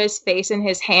bottom of his face and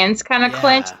his hands kind of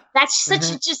clenched. That's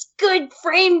such a just good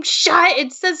frame shot.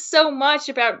 It says so much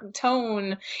about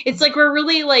tone. It's we're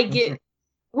really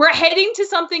we're heading to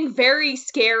something very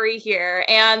scary here,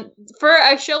 and for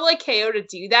a show like KO to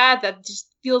do that just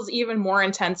feels even more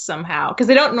intense somehow because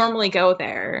they don't normally go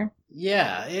there.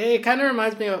 Yeah, it kind of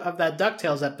reminds me of that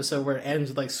DuckTales episode where it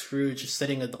ends with Scrooge just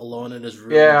sitting alone in his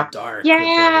room in the dark.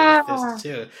 Yeah, with fists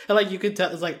too. And you could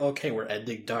tell it's okay, we're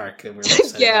ending dark, and we're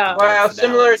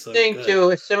similar thing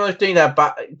that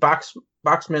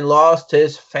Boxman lost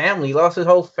his family, lost his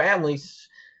whole family,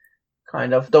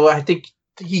 kind of. Though I think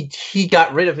he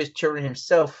got rid of his children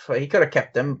himself. He could have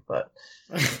kept them, but.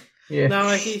 Yeah. No,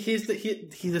 he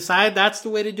decided that's the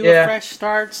way to do a fresh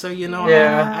start. So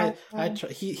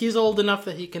he's old enough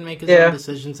that he can make his own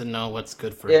decisions and know what's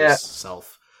good for his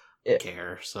self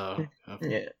care. So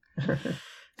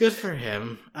Good for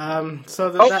him. So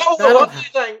Can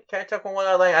I talk on one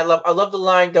other line? I love the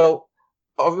line though.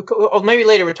 Or maybe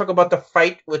later we'll talk about the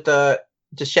fight with the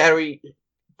shadowy,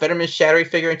 venomous shadowy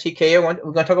figure in TKO. We're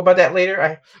gonna talk about that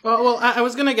later. I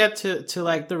was gonna get to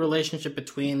like the relationship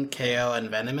between KO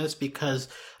and Venomous because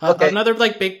another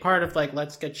like big part of like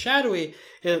Let's Get Shadowy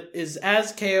is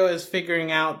as KO is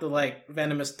figuring out that like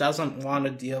Venomous doesn't want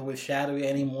to deal with Shadowy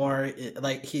anymore.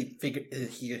 He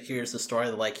hears the story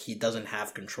that like he doesn't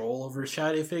have control over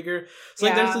Shadowy figure. So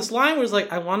like there's this line where it's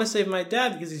like I want to save my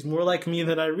dad because he's more like me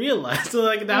than I realized. So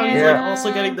like now he's like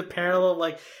also getting the parallel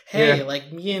like hey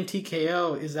like me and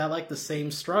TKO is that like the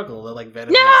same struggle that like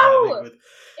Venomous is having with.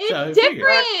 It's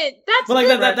different.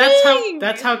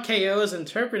 That's how KO is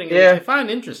interpreting it, which I find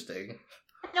interesting.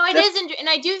 No, it is, and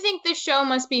I do think the show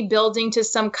must be building to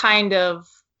some kind of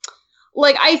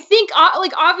like I think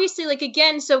like obviously like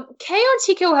again, so KO and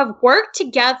TKO have worked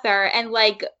together and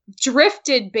like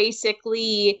drifted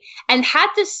basically and had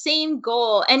the same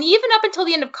goal, and even up until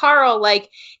the end of Carl, like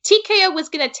TKO was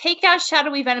gonna take out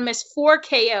Shadowy Venomous for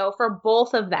KO for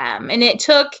both of them, and it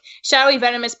took Shadowy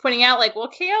Venomous pointing out like, well,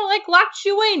 KO like locked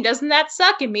you in, doesn't that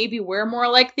suck? And maybe we're more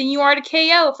like than you are to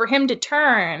KO for him to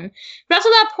turn. But up to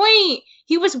that point,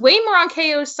 he was way more on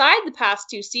KO's side the past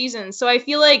 2 seasons. So I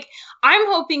feel like I'm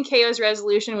hoping KO's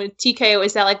resolution with TKO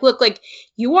is that like, look, like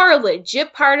you are a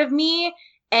legit part of me.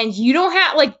 And you don't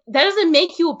have, like, that doesn't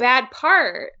make you a bad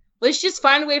part. Let's just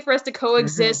find a way for us to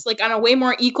coexist, like, on a way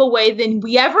more equal way than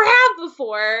we ever have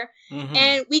before. Mm-hmm.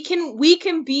 And we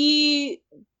can be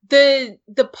the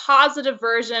positive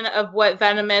version of what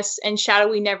Venomous and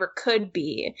Shadowy never could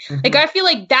be. Mm-hmm. Like, I feel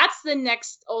like that's the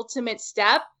next ultimate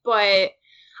step, but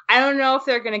I don't know if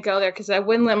they're going to go there because I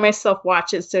wouldn't let myself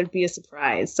watch it, so it'd be a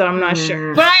surprise. So I'm not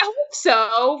sure. But I hope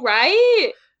so,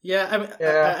 right? Yeah, I mean,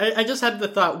 I just had the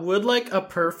thought, would like a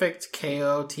perfect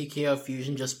KO TKO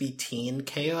fusion just be teen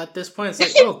KO at this point? It's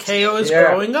like, oh, KO is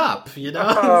growing up, you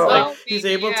know? Like, he's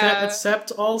able to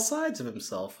accept all sides of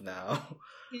himself now.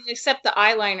 Except the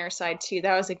eyeliner side too.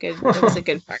 That was a good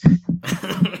part.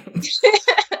 Steve.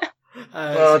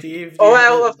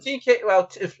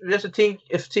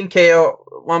 If Team KO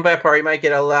one bad part, you might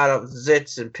get a lot of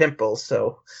zits and pimples.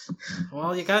 So,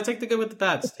 well, you gotta take the good with the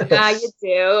bad. Steve. Yeah, you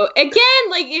do. Again,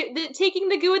 like taking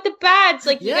the good with the bads.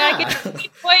 Like you gotta get the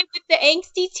boy with the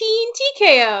angsty teen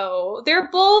TKO. They're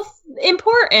both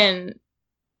important.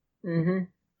 Mm-hmm.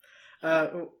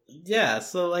 Yeah.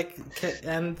 So like,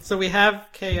 and so we have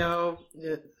KO.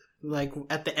 Like,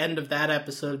 at the end of that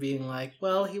episode being like,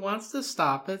 well, he wants to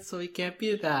stop it, so he can't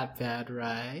be that bad,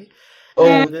 right? Oh,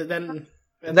 and then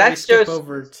we skip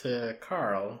over to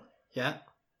Carl. Yeah?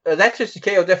 That's just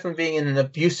KO definitely being in an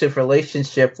abusive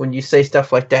relationship when you say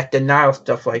stuff like that, denial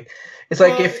stuff like... It's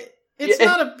like if...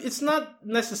 It's not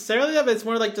necessarily that, but it's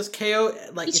more like just KO,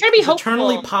 like, he's trying to be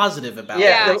eternally positive about it.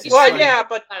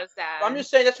 But I'm just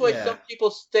saying that's why some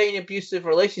people stay in abusive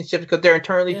relationships because they're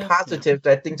internally positive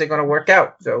that things are going to work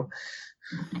out, so...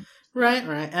 Right.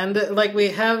 And, like, we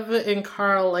have in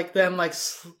Carl, like, them, like,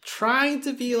 trying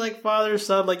to be, like,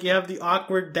 father-son. Like, you have the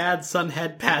awkward dad-son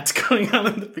head pats going on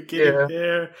in the beginning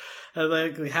there. And,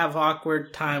 like, we have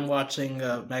awkward time watching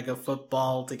Mega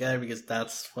Football together because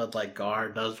that's what, like, Gar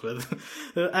does with...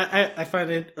 I find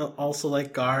it also,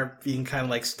 like, Gar being kind of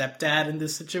like stepdad in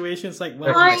this situation. It's like,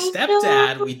 well, my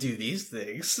stepdad, we do these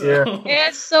things. So. Yeah.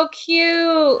 It's so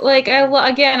cute. Like, I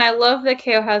love that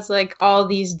KO has, like, all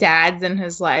these dads in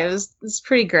his life. It's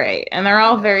pretty great. And they're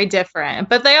all very different.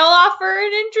 But they all offer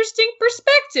an interesting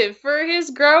perspective for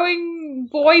his growing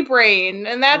boy brain.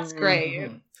 And that's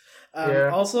great.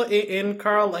 Also, in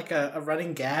Carl, like a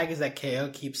running gag is that KO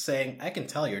keeps saying, I can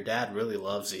tell your dad really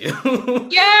loves you.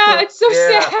 Yeah, it's so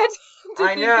sad.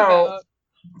 I know.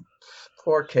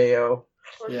 Poor KO.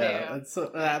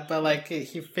 But like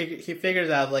he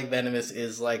figures out like Venomous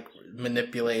is like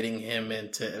manipulating him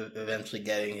into eventually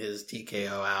getting his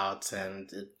TKO out,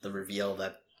 and the reveal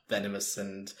that Venomous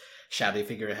and Shadowy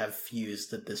Figure have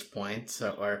fused at this point.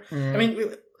 I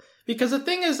mean. Because the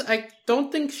thing is, I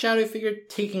don't think Shadowy Figure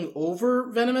taking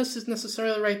over Venomous is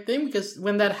necessarily the right thing, because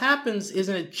when that happens,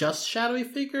 isn't it just Shadowy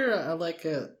Figure?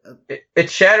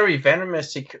 It's Shadowy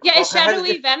Venomous. It's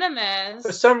Shadowy Venomous.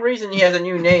 For some reason, he has a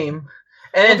new name.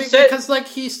 And because, like,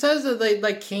 he says that they,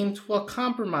 like, came to a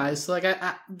compromise. So, like,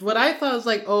 what I thought was,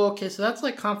 like, oh, okay, so that's,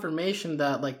 like, confirmation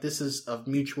that, like, this is of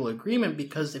mutual agreement,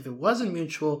 because if it wasn't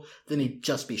mutual, then he'd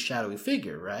just be Shadowy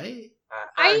Figure, right?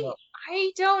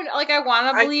 I don't, like, I want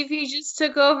to believe he just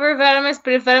took over Venomous,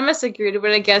 but if Venomous agreed to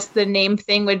it, I guess the name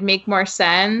thing would make more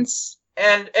sense.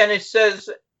 And it says,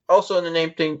 also in the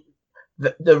name thing,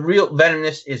 the real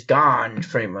Venomous is gone,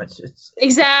 pretty much.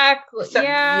 Exactly.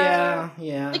 Yeah.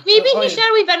 Like maybe he's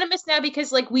shadowy Venomous now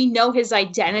because like we know his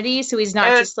identity, so he's not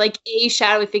just like a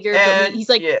shadowy figure, but he's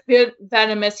like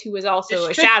Venomous, who is also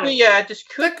a shadow. This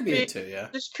could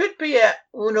be a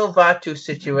Uno Vatu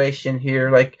situation here.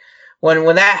 Like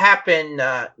when that happened,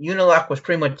 Unilock was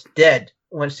pretty much dead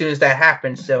as soon as that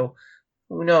happened. So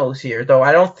who knows here? Though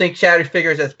I don't think shadowy figure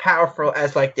is as powerful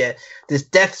as like this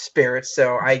death spirit.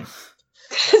 So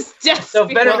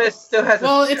Venomous still has.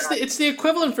 Well, it's the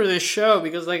equivalent for this show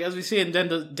because, like, as we see in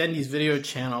Dendy's video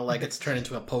channel, like it's turned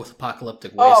into a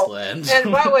post-apocalyptic wasteland. And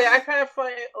by the way, I kind of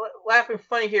laughing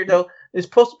funny here though. This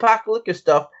post-apocalyptic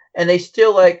stuff, and they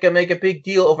still like make a big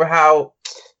deal over how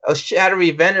a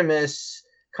shadowy Venomous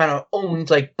kind of owns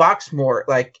like Boxmore.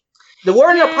 Like the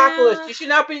war in the apocalypse, you should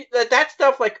not be that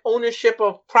stuff. Like ownership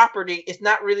of property is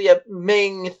not really a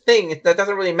main thing. That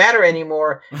doesn't really matter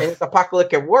anymore in this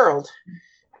apocalyptic world.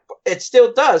 It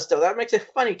still does, though. That makes it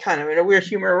funny, kind of in a weird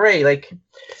humor way. Like,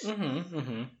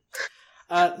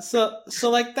 so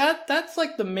like that's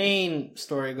like the main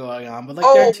story going on, but like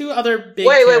there are two other big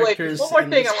characters. One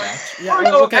more thing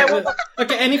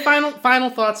Okay. Any final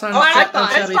thoughts on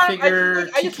shadowy figure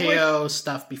TKO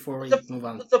stuff before we move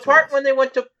on? The part when they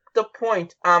went to the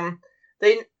point,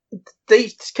 they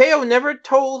KO never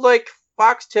told like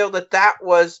Foxtail that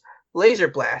was Laser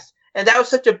Blast. And that was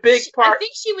such a big part. I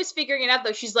think she was figuring it out,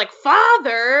 though. She's like,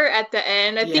 "Father," at the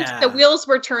end. I think the wheels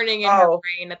were turning in her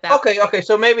brain at that point. Okay.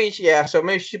 So maybe she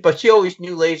always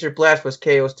knew Laser Blast was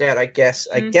KO's dad, I guess.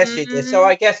 I guess she did. So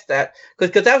I guess that.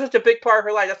 Because that was such a big part of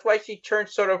her life. That's why she turned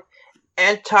sort of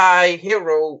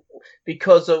anti-hero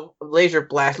because of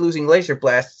losing Laser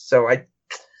Blast. So I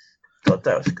thought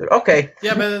that was good. Okay.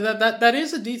 Yeah, but that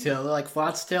is a detail. Like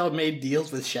Foxtail made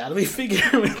deals with shadowy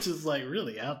figure, which is like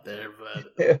really out there.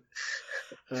 But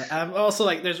I'm also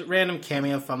like, there's a random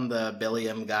cameo from the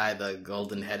Billiam guy, the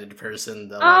golden-headed person.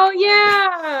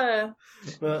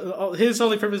 His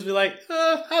only purpose is to be like,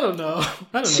 I don't know who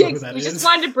that is. We just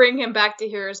wanted to bring him back to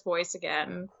hear his voice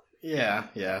again.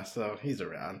 Yeah. So he's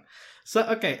around.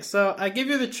 So I give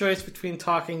you the choice between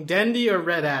talking Dendy or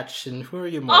Red Action. Who are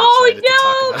you more excited to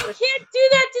talk about? You can't do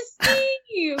that to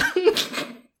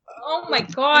Steve! Oh my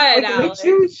god, Alex.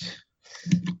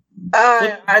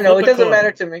 I know, it doesn't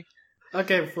matter to me.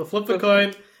 Okay, flip a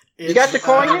coin. You got the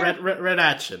coin Red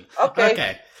Action.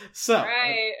 Okay. So.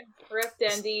 Right. Rip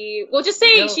Dendy. Well, just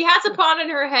saying, she has a pawn in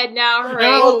her head now.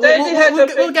 Right? We'll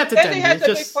get to Dendy. Dendy has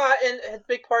a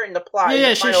big part in the plot.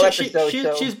 Yeah,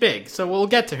 she's big, so we'll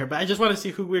get to her. But I just want to see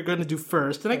who we're going to do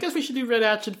first. And I guess we should do Red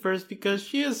Action first because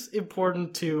she is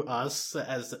important to us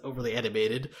as overly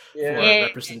animated for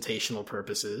representational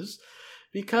purposes.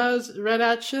 Because Red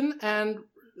Action and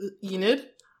Enid,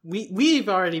 we've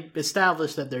already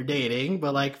established that they're dating,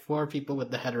 but like for people with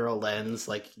the hetero lens,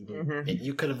 like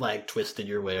you could have like twisted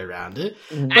your way around it.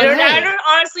 I don't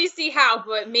honestly see how,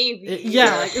 but maybe.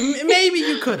 Maybe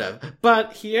you could have.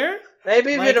 But here,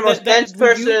 maybe you're the most dense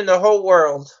person in the whole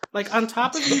world. Like on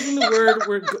top of using the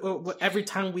word, every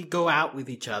time we go out with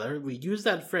each other, we use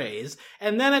that phrase,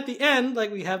 and then at the end, like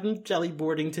we have them jelly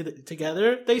boarding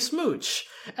together, they smooch,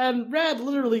 and Rad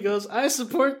literally goes, "I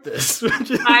support this."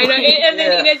 I know,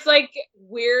 and it's like,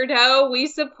 weirdo, we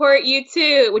support you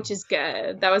too, which is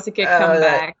good. That was a good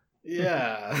comeback.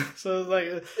 Yeah, so it's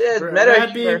like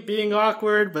Rad being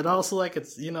awkward, but also like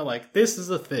it's like this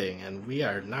is a thing, and we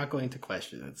are not going to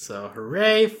question it. So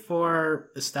hooray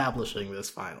for establishing this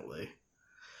finally.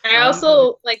 I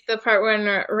also like the part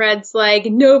when Red's like,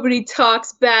 "Nobody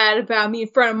talks bad about me in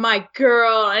front of my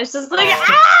girl," and it's just like,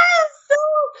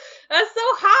 that's so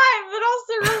hot,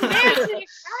 but also romantic.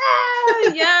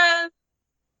 Yes,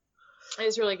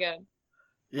 it's really good.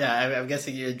 Yeah, I'm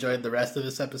guessing you enjoyed the rest of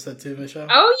this episode too, Michelle?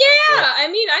 Oh, yeah! I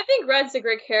mean, I think Red's a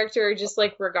great character, just,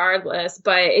 like, regardless.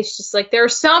 But it's just, like, there are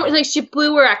some... Like, she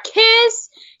blew her a kiss.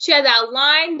 She had that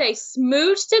line. They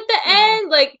smooched at the end.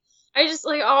 Like, I just,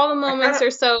 like, all the moments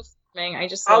are so... I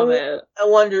just love it. I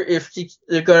wonder if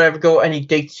they're going to ever go any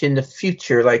dates in the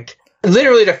future. Like,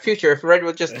 literally the future. If Red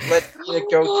would just let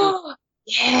it go to...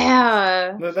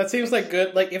 Yeah. That seems like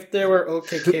good. Like, if there were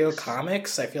OKKO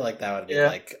comics, I feel like that would be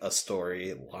like a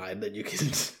storyline that you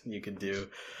could do.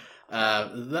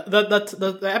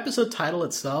 The episode title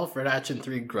itself, Red Action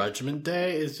 3 Grudgment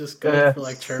Day, is just good for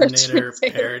like Terminator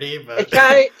parody. But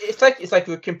it's like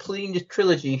we're completing the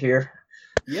trilogy here.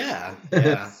 Yeah.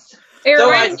 It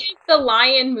reminds me of the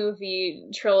Lion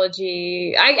movie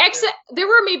trilogy. There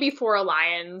were maybe 4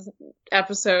 Lions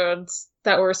episodes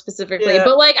that were specifically,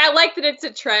 but like I like that it's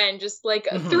a trend. Just like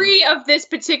 3 of this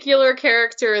particular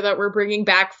character that we're bringing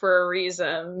back for a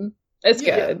reason. It's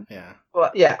good. Yeah.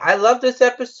 Well, yeah, I love this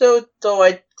episode, though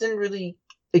I didn't really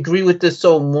agree with the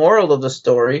sole moral of the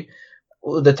story,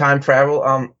 the time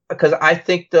travel. Because I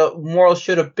think the moral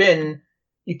should have been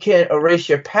you can't erase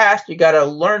your past, you got to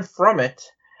learn from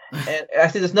it. And I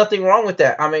think there's nothing wrong with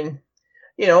that. I mean,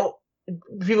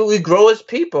 we grow as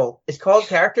people. It's called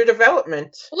character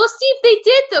development. Well, Steve, they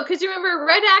did though, because remember,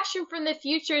 Red Action from the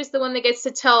future is the one that gets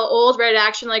to tell old Red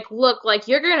Action, like, look, like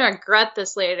you're gonna regret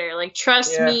this later. Like,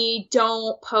 trust me,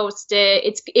 don't post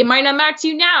it. It might not matter to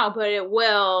you now, but it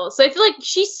will. So I feel like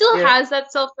she still has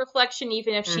that self-reflection,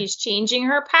 even if she's changing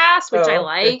her past, which I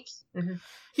like. Mm-hmm.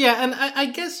 Yeah, and I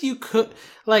guess you could,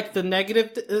 like, the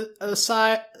negative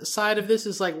side of this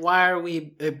is, like, why are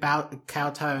we about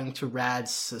kowtowing to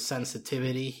Rad's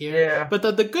sensitivity here? Yeah. But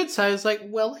the good side is, like,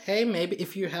 well, hey, maybe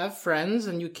if you have friends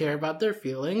and you care about their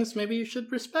feelings, maybe you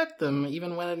should respect them,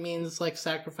 even when it means, like,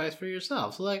 sacrifice for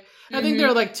yourself. So, like, I think there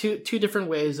are, like, two different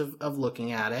ways of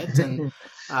looking at it, and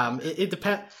it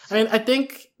depends. I mean, I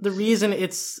think the reason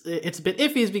it's a bit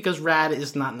iffy is because Rad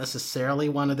is not necessarily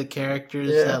one of the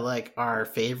characters that, like, are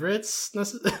favorites,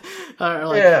 or,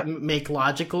 like, make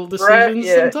logical decisions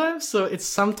sometimes. So it's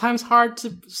sometimes hard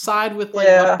to side with, like,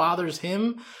 what bothers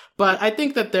him. But I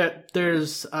think that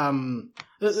there's an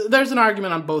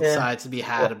argument on both sides to be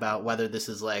had about whether this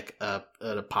is, like, a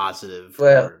positive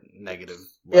or negative.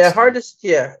 Yeah, hard to,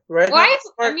 right? Well,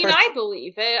 I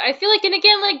believe it. I feel like, and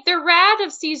again, like, the Rad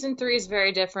of season 3 is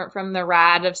very different from the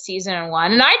Rad of season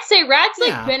 1. And I'd say Rad's,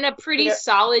 like, been a pretty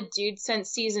solid dude since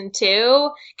season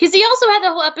 2. Because he also had the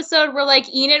whole episode where,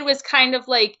 like, Enid was kind of,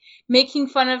 like, making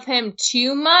fun of him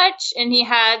too much. And he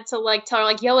had to, like, tell her,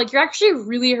 like, yo, like, you're actually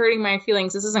really hurting my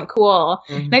feelings. This isn't cool.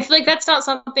 Mm-hmm. And I feel like that's not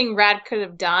something Rad could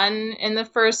have done in the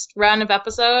first run of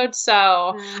episodes. So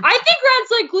I think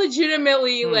Rad's, like,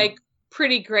 legitimately, like,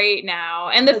 pretty great now.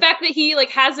 And the fact that he,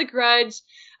 like, has a grudge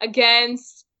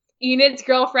against Enid's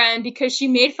girlfriend because she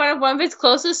made fun of one of his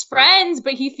closest friends,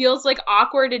 but he feels, like,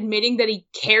 awkward admitting that he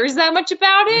cares that much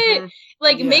about it.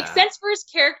 Like, makes sense for his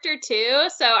character too.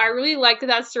 So I really like that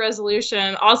that's the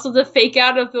resolution. Also, the fake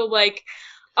out of the, like,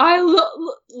 I love.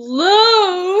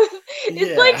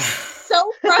 It's like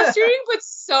so frustrating, but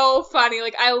so funny.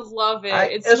 Like, I love it.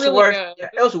 It's really good. Yeah,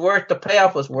 it was worth the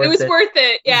payoff. Was worth it. It was worth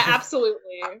it. Yeah,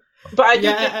 absolutely. But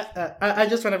I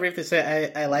just want to briefly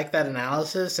say I like that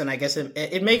analysis, and I guess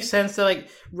it makes sense that, like,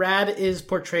 Rad is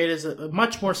portrayed as a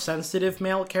much more sensitive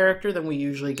male character than we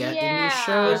usually get in these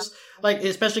shows. Like,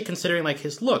 especially considering, like,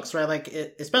 his looks, right? Like,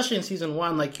 especially in season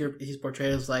 1, like, he's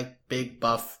portrayed as, like, big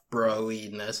buff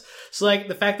bro-iness. So, like,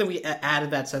 the fact that we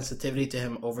added that sensitivity to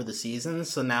him over the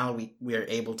seasons, so now we are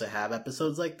able to have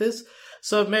episodes like this.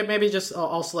 So maybe just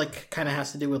also, like, kind of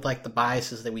has to do with, like, the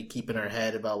biases that we keep in our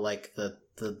head about, like, the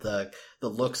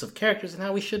looks of characters and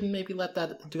how we shouldn't maybe let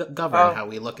that govern how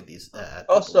we look at these.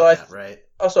 Right.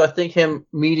 Also, I think him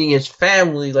meeting his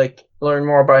family, like, learn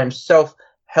more about himself,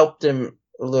 helped him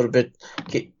a little bit,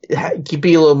 be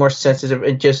a little more sensitive,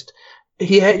 and just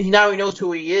now he knows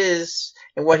who he is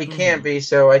and what he can be.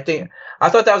 So I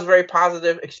thought that was a very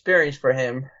positive experience for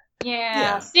him.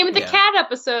 Yeah. Same with the cat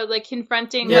episode, like,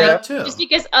 confronting, like, just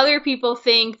because other people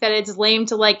think that it's lame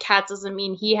to like cats doesn't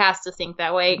mean he has to think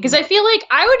that way. Because I feel like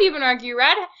I would even argue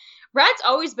Rad's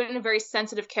always been a very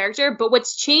sensitive character, but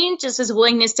what's changed is his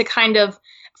willingness to kind of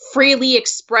freely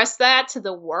express that to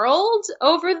the world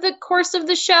over the course of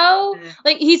the show.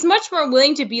 Like, he's much more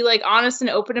willing to be, like, honest and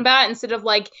open about it instead of,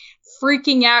 like,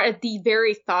 freaking out at the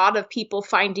very thought of people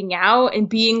finding out and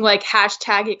being, like,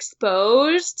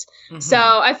 #exposed. So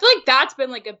I feel like that's been,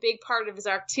 like, a big part of his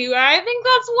arc too, and I think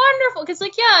that's wonderful because,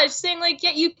 like, it's saying, like,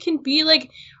 you can be,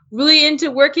 like, really into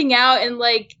working out and,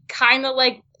 like, kind of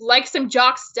like some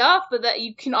jock stuff, but that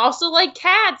you can also like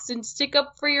cats and stick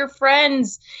up for your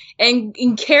friends and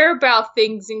care about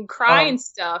things and cry and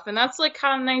stuff, and that's, like,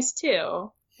 kind of nice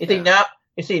too. You think now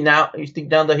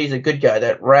that he's a good guy,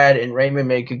 that Rad and Raymond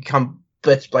may become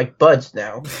like buds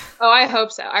now. Oh, I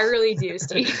hope so. I really do,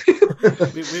 Steve.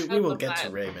 we will get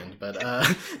to Raymond, but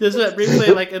just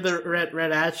briefly, like, in the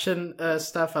Red Action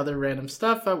stuff, other random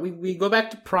stuff. We go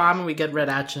back to prom and we get Red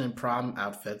Action in prom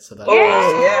outfits. So that's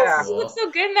cool. He looks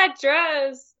so good in that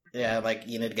dress. Yeah, like,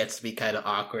 Enid gets to be kind of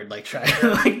awkward, like, trying to,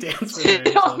 like, dance with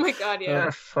her. Oh my god,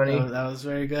 funny. That was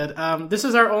very good. This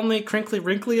is our only Crinkly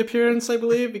Wrinkly appearance, I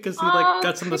believe, because he, like,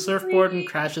 gets on the surfboard and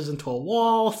crashes into a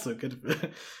wall. So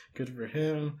Good for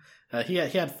him. He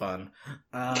had fun.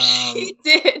 He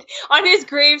did. On his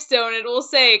gravestone, it will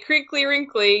say, crinkly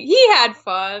wrinkly, he had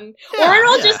fun. Or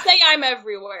it'll just say, I'm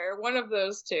everywhere. One of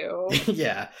those two.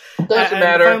 Yeah. Doesn't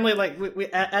matter. Finally, like, we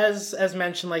as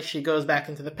mentioned, like, she goes back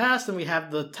into the past, and we have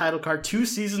the title card 2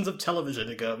 seasons of television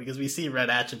ago, because we see Red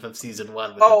Atchison from season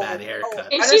 1 with the bad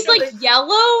haircut. And she's, like,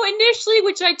 yellow initially,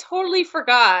 which I totally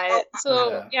forgot.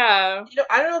 Yeah. You know,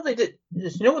 I don't know if they did.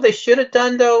 You know what they should have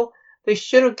done, though? They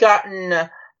should have gotten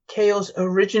K.O.'s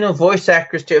original voice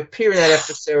actress to appear in that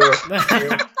episode.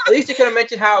 At least they could have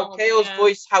mentioned how K.O.'s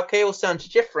voice, how K.O. sounds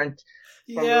different.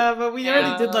 Yeah, but we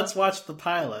already did Let's Watch the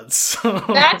Pilots. So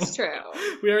that's true.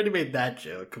 We already made that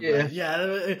joke.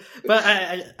 Yeah. But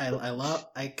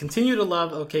I continue to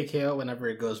love OKKO whenever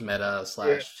it goes meta /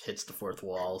 hits the fourth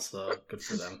wall, so good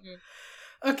for them.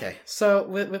 Okay, so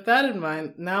with that in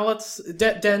mind, now let's...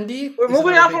 Dendy? We're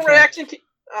moving on from reaction to...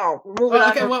 Oh, we're moving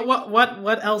on. Okay,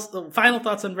 what else? The final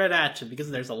thoughts on Red Atchison, because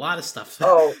there's a lot of stuff.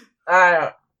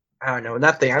 I don't know.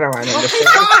 Nothing. I don't know.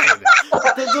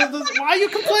 Why are you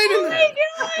complaining then?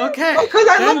 Okay. Because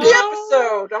I love the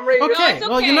episode. I'm ready. Okay. No,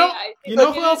 well, you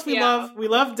know who else we love? We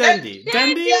love Dendy.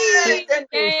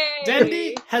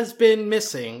 Dendy has been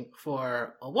missing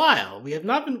for a while. We have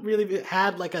not really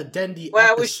had like a Dendy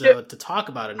episode to talk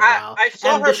about in a while. I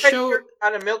saw her picture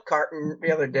on a milk carton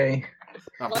the other day.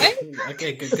 What?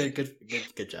 Okay,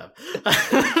 good job.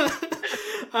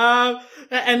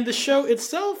 And the show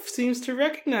itself seems to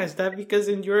recognize that, because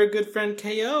in You're a Good Friend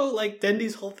KO, like,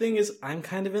 Dendy's whole thing is, I'm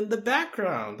kind of in the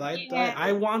background.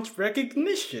 I want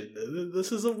recognition.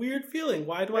 This is a weird feeling.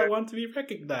 Why do I want to be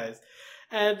recognized?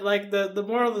 And, like, the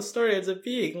moral of the story ends up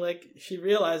being, like, she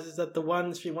realizes that the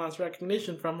ones she wants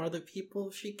recognition from are the people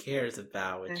she cares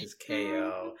about, which is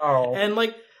KO. Oh. And,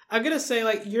 like, I'm gonna say,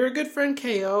 like, You're a Good Friend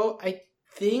KO, I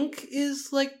think is,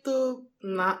 like,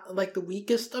 not, like, the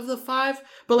weakest of the 5,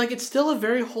 but, like, it's still a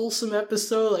very wholesome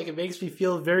episode. Like, it makes me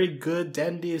feel very good.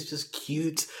 Dendy is just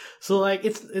cute. So, like,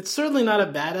 it's certainly not a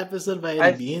bad episode by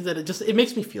any means, and it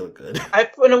makes me feel good.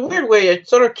 In a weird way, it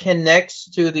sort of connects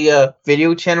to the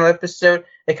video channel episode.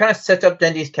 It kind of sets up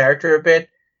Dendy's character a bit,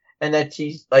 and that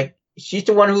she's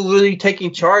the one who's really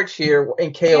taking charge here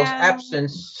in KO's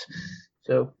absence.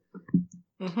 So...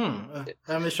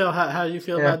 Michelle, how do you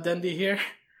feel about Dendy here?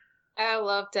 I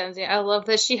love Dendy. I love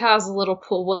that she has a little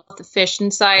pool with the fish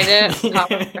inside it, on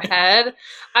top of her head.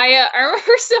 I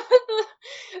remember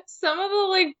some of the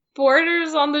like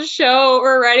boarders on the show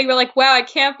were writing, but like, wow, I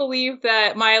can't believe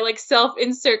that my like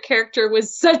self-insert character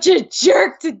was such a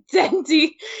jerk to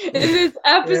Dendy in this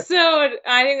episode.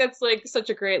 I think that's like such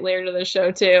a great layer to the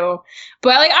show too.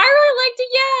 But like, I really liked it.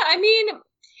 Yeah, I mean,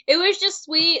 it was just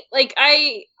sweet. Like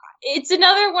it's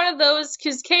another one of those,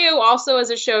 because KO also as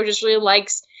a show just really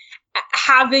likes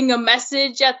having a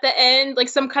message at the end, like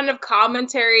some kind of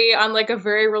commentary on like a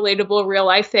very relatable real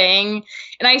life thing.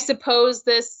 And I suppose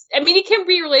it can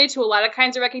be related to a lot of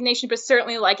kinds of recognition, but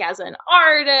certainly like as an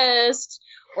artist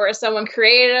or as someone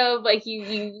creative, like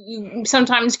you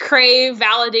sometimes crave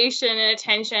validation and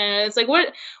attention. And it's like,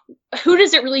 who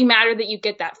does it really matter that you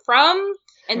get that from?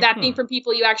 And that being from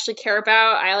people you actually care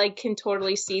about, I like can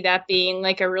totally see that being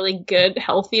like a really good,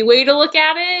 healthy way to look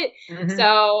at it. Mm-hmm.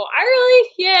 So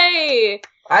yay!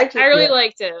 I really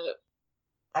liked it.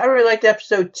 I really liked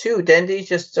episode 2. Dendy's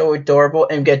just so adorable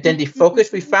and get Dendy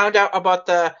focused. We found out about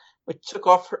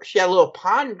she had a little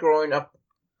pond growing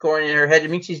in her head.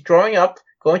 It means she's growing up,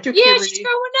 going to puberty. Yeah, she's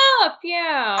growing up.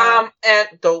 Yeah. And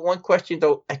the one question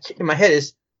though in my head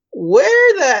is,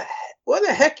 where the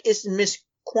heck is Miss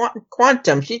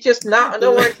Quantum? She's just not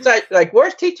nowhere inside. Like,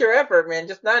 worst teacher ever, man.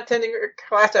 Just not attending her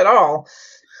class at all.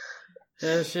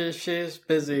 Yeah, she's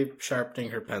busy sharpening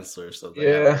her pencil or something.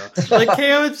 Yeah. Like,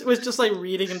 KO was just like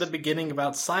reading in the beginning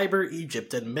about Cyber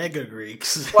Egypt and Mega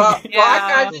Greeks. Well,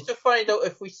 I find it so funny though,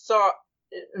 if we saw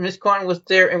Miss Quantum was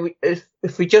there, and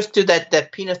if we just do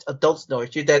that Peanuts adults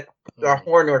noise, do that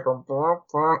horn noise,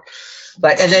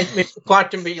 like, and then Miss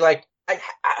Quantum be like,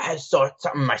 I saw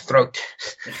something in my throat.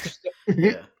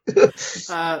 Yeah.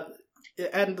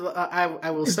 And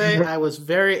I will say I was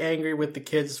very angry with the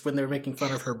kids when they were making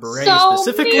fun of her beret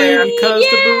specifically because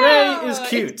the beret is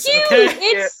cute. It's cute. Okay?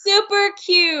 It's super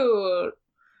cute.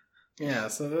 Yeah.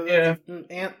 So the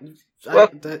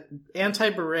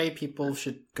anti-beret people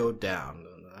should go down.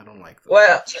 I don't like them.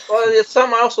 Well, it's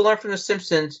something I also learned from The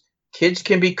Simpsons. Kids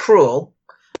can be cruel,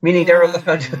 meaning they're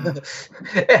allowed.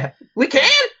 We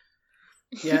can.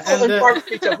 Yeah, and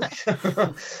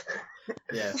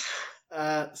yeah.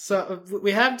 So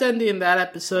we have Dendi in that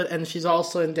episode, and she's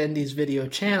also in Dendi's video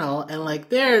channel, and like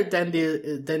there,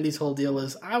 Dendi's whole deal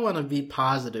is, I want to be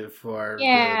positive for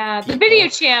the video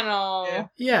channel.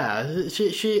 Yeah,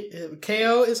 she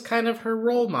KO is kind of her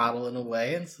role model in a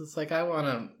way, and so it's like I want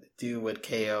to do what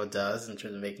KO does in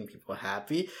terms of making people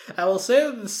happy. I will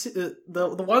say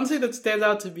the one thing that stands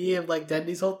out to me of like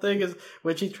Dendi's whole thing is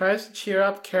when she tries to cheer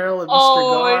up Carol and Mr.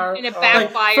 Gar. And it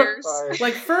backfires.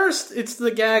 Like first, it's the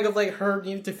gag of like her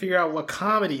needing to figure out what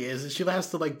comedy is, and she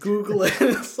has to like Google it.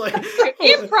 It's like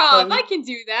improv. I can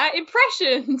do that.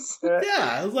 Impressions.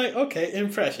 Yeah, it's like okay,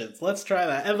 impressions. Let's try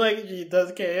that. And like she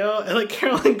does KO, and like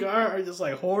Carol and Gar are just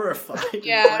like horrified.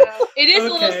 Yeah, like, it is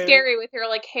a little scary with her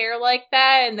like hair like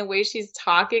that and the way she's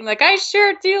talking. Like, I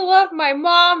sure do love my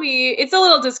mommy. It's a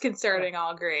little disconcerting,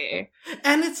 I'll agree.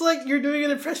 And it's like you're doing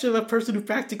an impression of a person who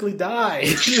practically died.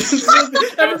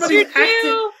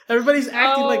 Everybody's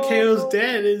acting like KO's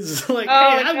dead. Is like, hey,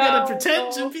 I'm gonna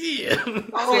pretend to be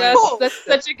him. That's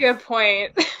such a good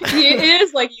point. It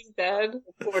is like he's dead.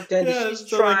 Poor Dendi. Yeah, she's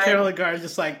so trying. Like Carol and Gar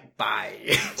just like,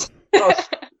 bye.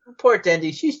 Poor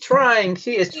Dendi. She's trying.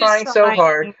 She's trying so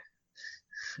hard.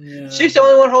 Yeah. She's the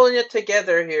only one holding it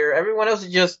together here. Everyone else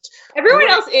is just... Everyone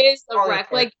else is a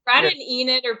wreck. Like, Brad and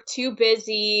Enid are too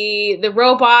busy. The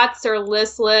robots are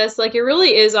listless. Like, it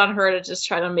really is on her to just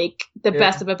try to make the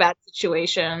best of a bad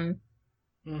situation.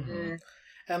 Mm-hmm.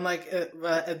 And, like,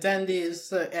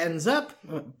 Dendi ends up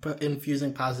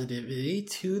infusing positivity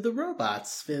to the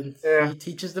robots. And he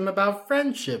teaches them about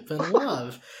friendship and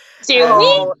love. This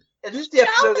is the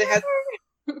episode they had...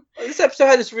 This episode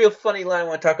had this real funny line I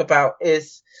want to talk about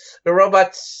is the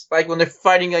robots, like when they're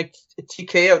fighting like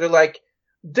TKO, they're like,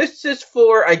 this is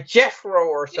for a Jethro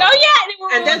or something. Oh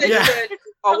yeah! And then they said,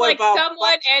 oh, what like about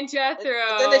someone and Jethro?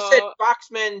 And then they said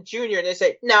Boxman Jr. and they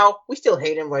say, no, we still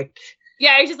hate him. Like,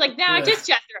 yeah, he's just like, just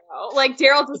Jethro. Like,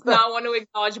 Daryl does not want to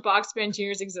acknowledge Boxman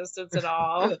Jr.'s existence at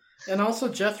all. And also,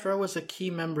 Jethro was a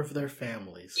key member of their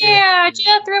families. So. Yeah,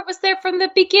 Jethro was there from the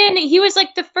beginning. He was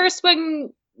like the first one.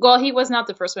 Well, he was not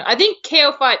the first one. I think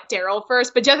KO fought Daryl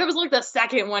first, but Jethro was like the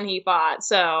second one he fought.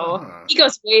 So he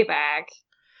goes way back.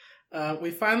 We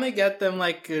finally get them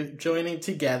like joining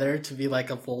together to be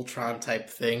like a Voltron type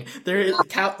thing. There is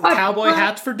cowboy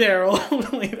hat for Daryl.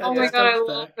 Like, oh my god, I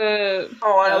love it.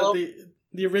 Oh, I love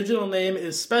the original name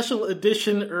is Special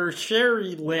Edition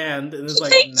Sherry Land, and it's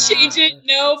like change it.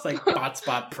 Nope. It's like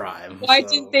Botspot Prime. Why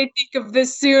didn't they think of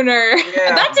this sooner?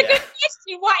 Yeah. That's a good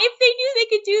question. Why, if they knew they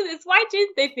could do this, why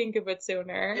didn't they think of it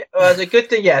sooner? It's a good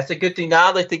thing. Yeah, it's a good thing.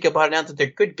 Now they think about it now that they're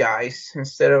good guys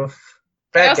instead of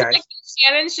bad guys. Like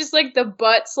Shannon's just like the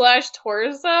butt /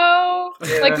 torso.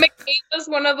 Yeah. Like Michaela's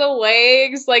one of the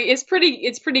legs. Like it's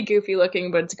pretty goofy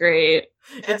looking, but it's great.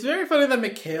 It's very funny that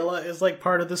Michaela is like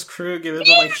part of this crew, given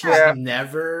that like she's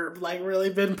never like really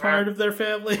been part of their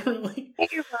family. Really,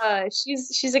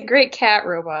 she's a great cat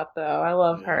robot though. I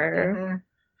love her. Mm-hmm.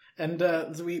 And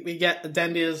we get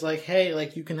Dendi is like, hey,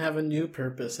 like you can have a new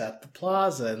purpose at the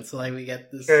plaza, and so like we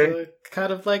get this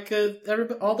kind of like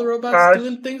all the robots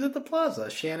doing things at the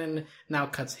plaza. Shannon now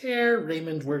cuts hair.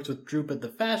 Raymond works with Droop at the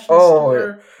fashion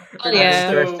store.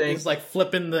 He's like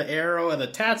flipping the arrow at the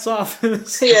Tats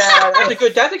office. Yeah, that's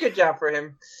a good job for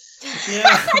him. Yeah,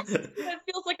 that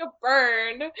feels like a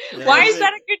burn. Yeah, why is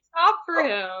that a good job for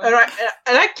him?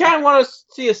 And I kind of want to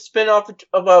see a spin-off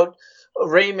about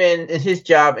Raymond and his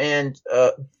job and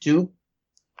Duke,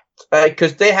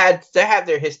 because they have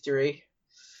their history.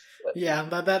 Yeah,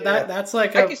 that's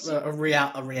like a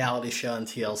reality show on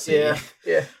TLC.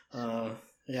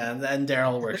 Yeah, and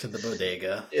Daryl works at the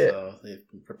bodega, so they're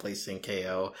replacing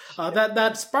KO. That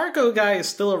Sparko guy is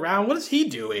still around. What is he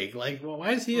doing? Like,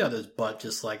 why is he on his butt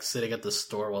just like sitting at the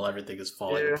store while everything is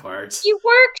falling apart? He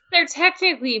works there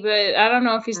technically, but I don't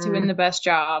know if he's doing the best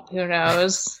job. Who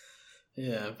knows?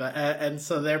 Yeah, but and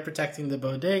so they're protecting the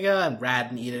bodega, and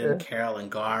Rad and Enid and Carol and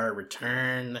Gar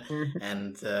return,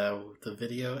 and the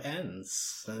video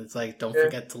ends. And it's like, don't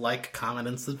forget to like, comment,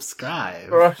 and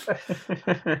subscribe.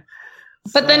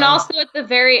 But then also at the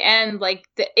very end, like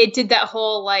it did that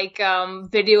whole like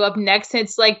video up next.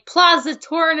 It's like Plaza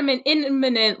Tournament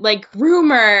imminent, like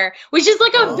rumor, which is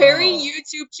like a very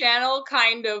YouTube channel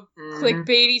kind of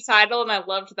clickbaity title, and I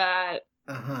loved that.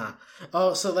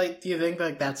 Oh, so like, do you think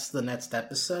like that's the next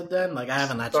episode then? Like, I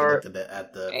haven't actually looked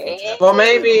at the. Well,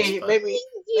 maybe.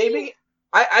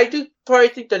 I do probably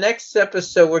think the next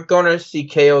episode we're gonna see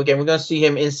KO again. We're gonna see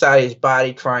him inside his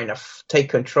body trying to take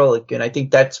control again. I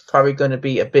think that's probably going to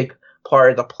be a big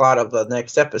part of the plot of the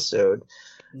next episode.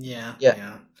 Yeah.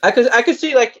 I could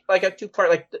see like a 2-part,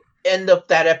 like end of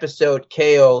that episode,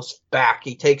 KO's back.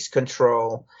 He takes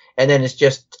control, and then it's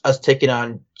just us taking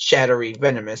on Shadowy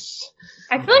Venomous.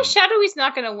 I feel like Shadowy's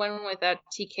not going to win without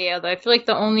TKO, though. I feel like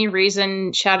the only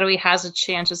reason Shadowy has a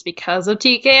chance is because of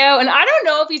TKO. And I don't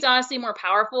know if he's honestly more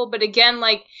powerful, but again,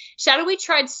 like, Shadowy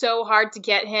tried so hard to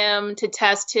get him to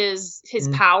test his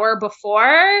power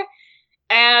before.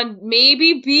 And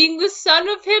maybe being the son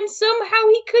of him, somehow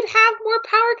he could have more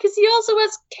power, because he also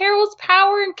has Carol's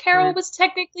power, and Carol was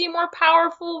technically more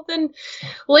powerful than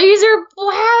Laser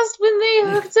Blast when they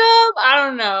hooked up. I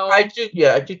don't know. I do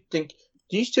think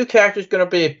these two characters are going to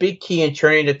be a big key in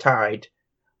turning the tide.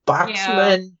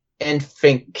 Boxman and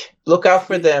Fink. Look out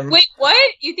for them. Wait,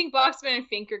 what? You think Boxman and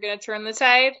Fink are going to turn the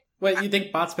tide? Wait, you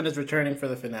think Botsman is returning for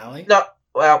the finale? No,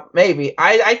 well, maybe.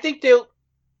 I think at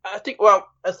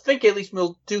least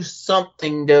we'll do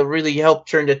something to really help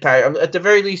turn the tide. At the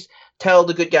very least, tell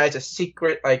the good guys a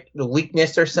secret, like the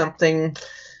weakness or something.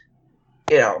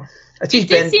 You know, it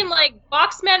did seem like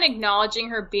Boxman acknowledging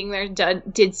her being there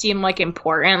did seem like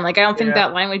important. Like, I don't think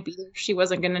that line would be if she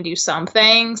wasn't going to do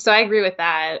something. So I agree with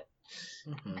that.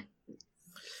 Mm-hmm.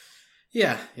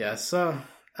 Yeah. So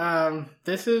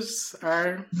this is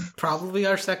probably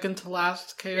our second to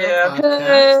last KO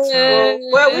podcast. So.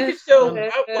 Well, we could still.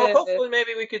 Hopefully,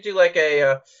 maybe we could do like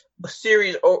a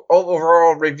series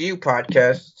overall review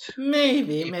podcast.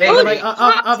 Maybe like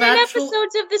of 10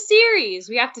 episodes of the series.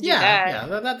 We have to do that.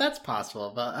 Yeah, that's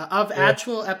possible. But of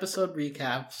actual episode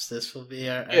recaps, this will be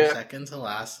our second to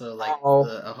last. So like,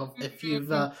 if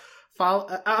you've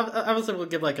obviously we'll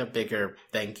give like a bigger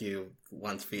thank you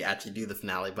once we actually do the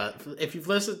finale. But if you've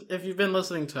been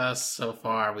listening to us so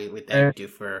far, we thank you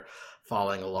for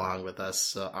following along with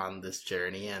us on this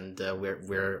journey, and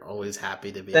we're always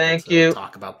happy to be able to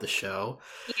talk about the show.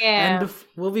 Yeah, and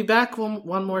we'll be back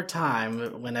one more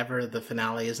time whenever the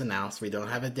finale is announced. We don't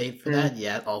have a date for that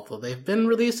yet, although they've been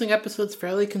releasing episodes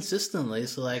fairly consistently.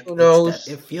 So like, who knows?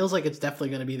 It feels like it's definitely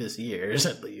going to be this year's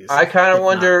at least. I kind of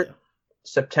wonder.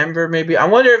 September, maybe. I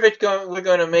wonder if we're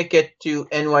going to make it to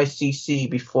NYCC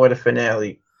before the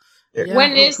finale. Yeah.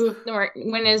 When is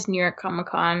New York Comic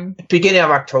Con? Beginning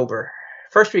of October.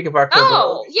 First week of October.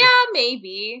 Oh, yeah,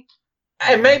 maybe.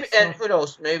 And who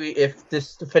knows? Maybe if the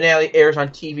finale airs on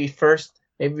TV first,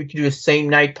 maybe we could do a same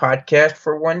night podcast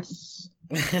for once.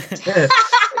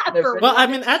 Well, I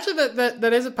mean, actually,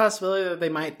 that is a possibility that they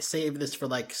might save this for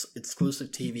like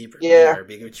exclusive TV premiere,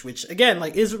 which again,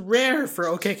 like, is rare for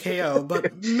OKKO,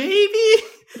 but maybe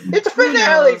it's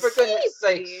finale for goodness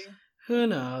sake. Who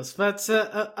knows? But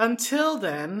until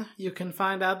then, you can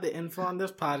find out the info on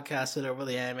this podcast at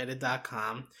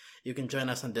overlyanimated.com. You can join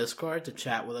us on Discord to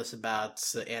chat with us about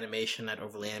animation at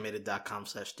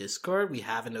overlyanimated.com/Discord. We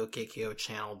have an OKKO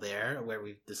channel there where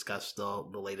we've discussed the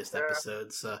latest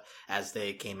episodes as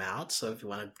they came out. So if you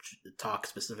want to talk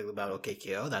specifically about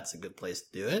OKKO, that's a good place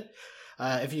to do it.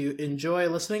 If you enjoy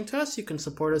listening to us, you can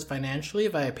support us financially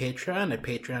via Patreon at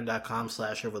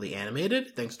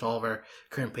patreon.com/overlyanimated. Thanks to all of our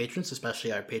current patrons,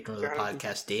 especially our patron of the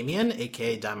podcast, Damien,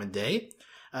 aka Diamond Day.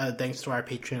 Thanks to our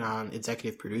Patreon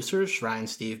executive producers, Ryan,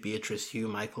 Steve, Beatrice, Hugh,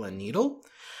 Michael, and Needle.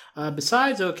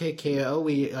 Besides OKKO,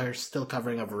 we are still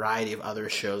covering a variety of other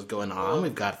shows going on.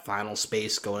 We've got Final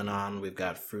Space going on. We've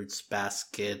got Fruits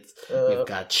Basket. We've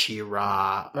got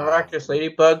She-Ra. Miraculous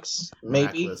Ladybugs,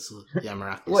 maybe. Miraculous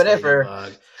Whatever.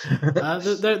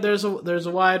 Ladybug. There's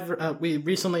a wide... we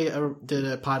recently did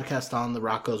a podcast on the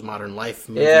Rocko's Modern Life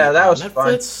movie. Yeah, that was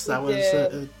Netflix.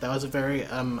 fun. That was a very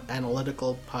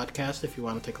analytical podcast if you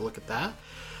want to take a look at that.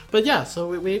 But yeah, so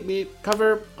we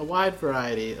cover a wide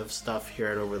variety of stuff here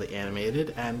at Overly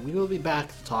Animated, and we will be back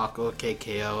to talk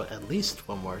OKKO at least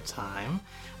one more time.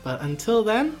 But until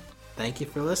then, thank you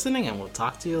for listening, and we'll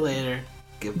talk to you later.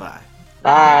 Goodbye.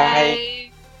 Bye.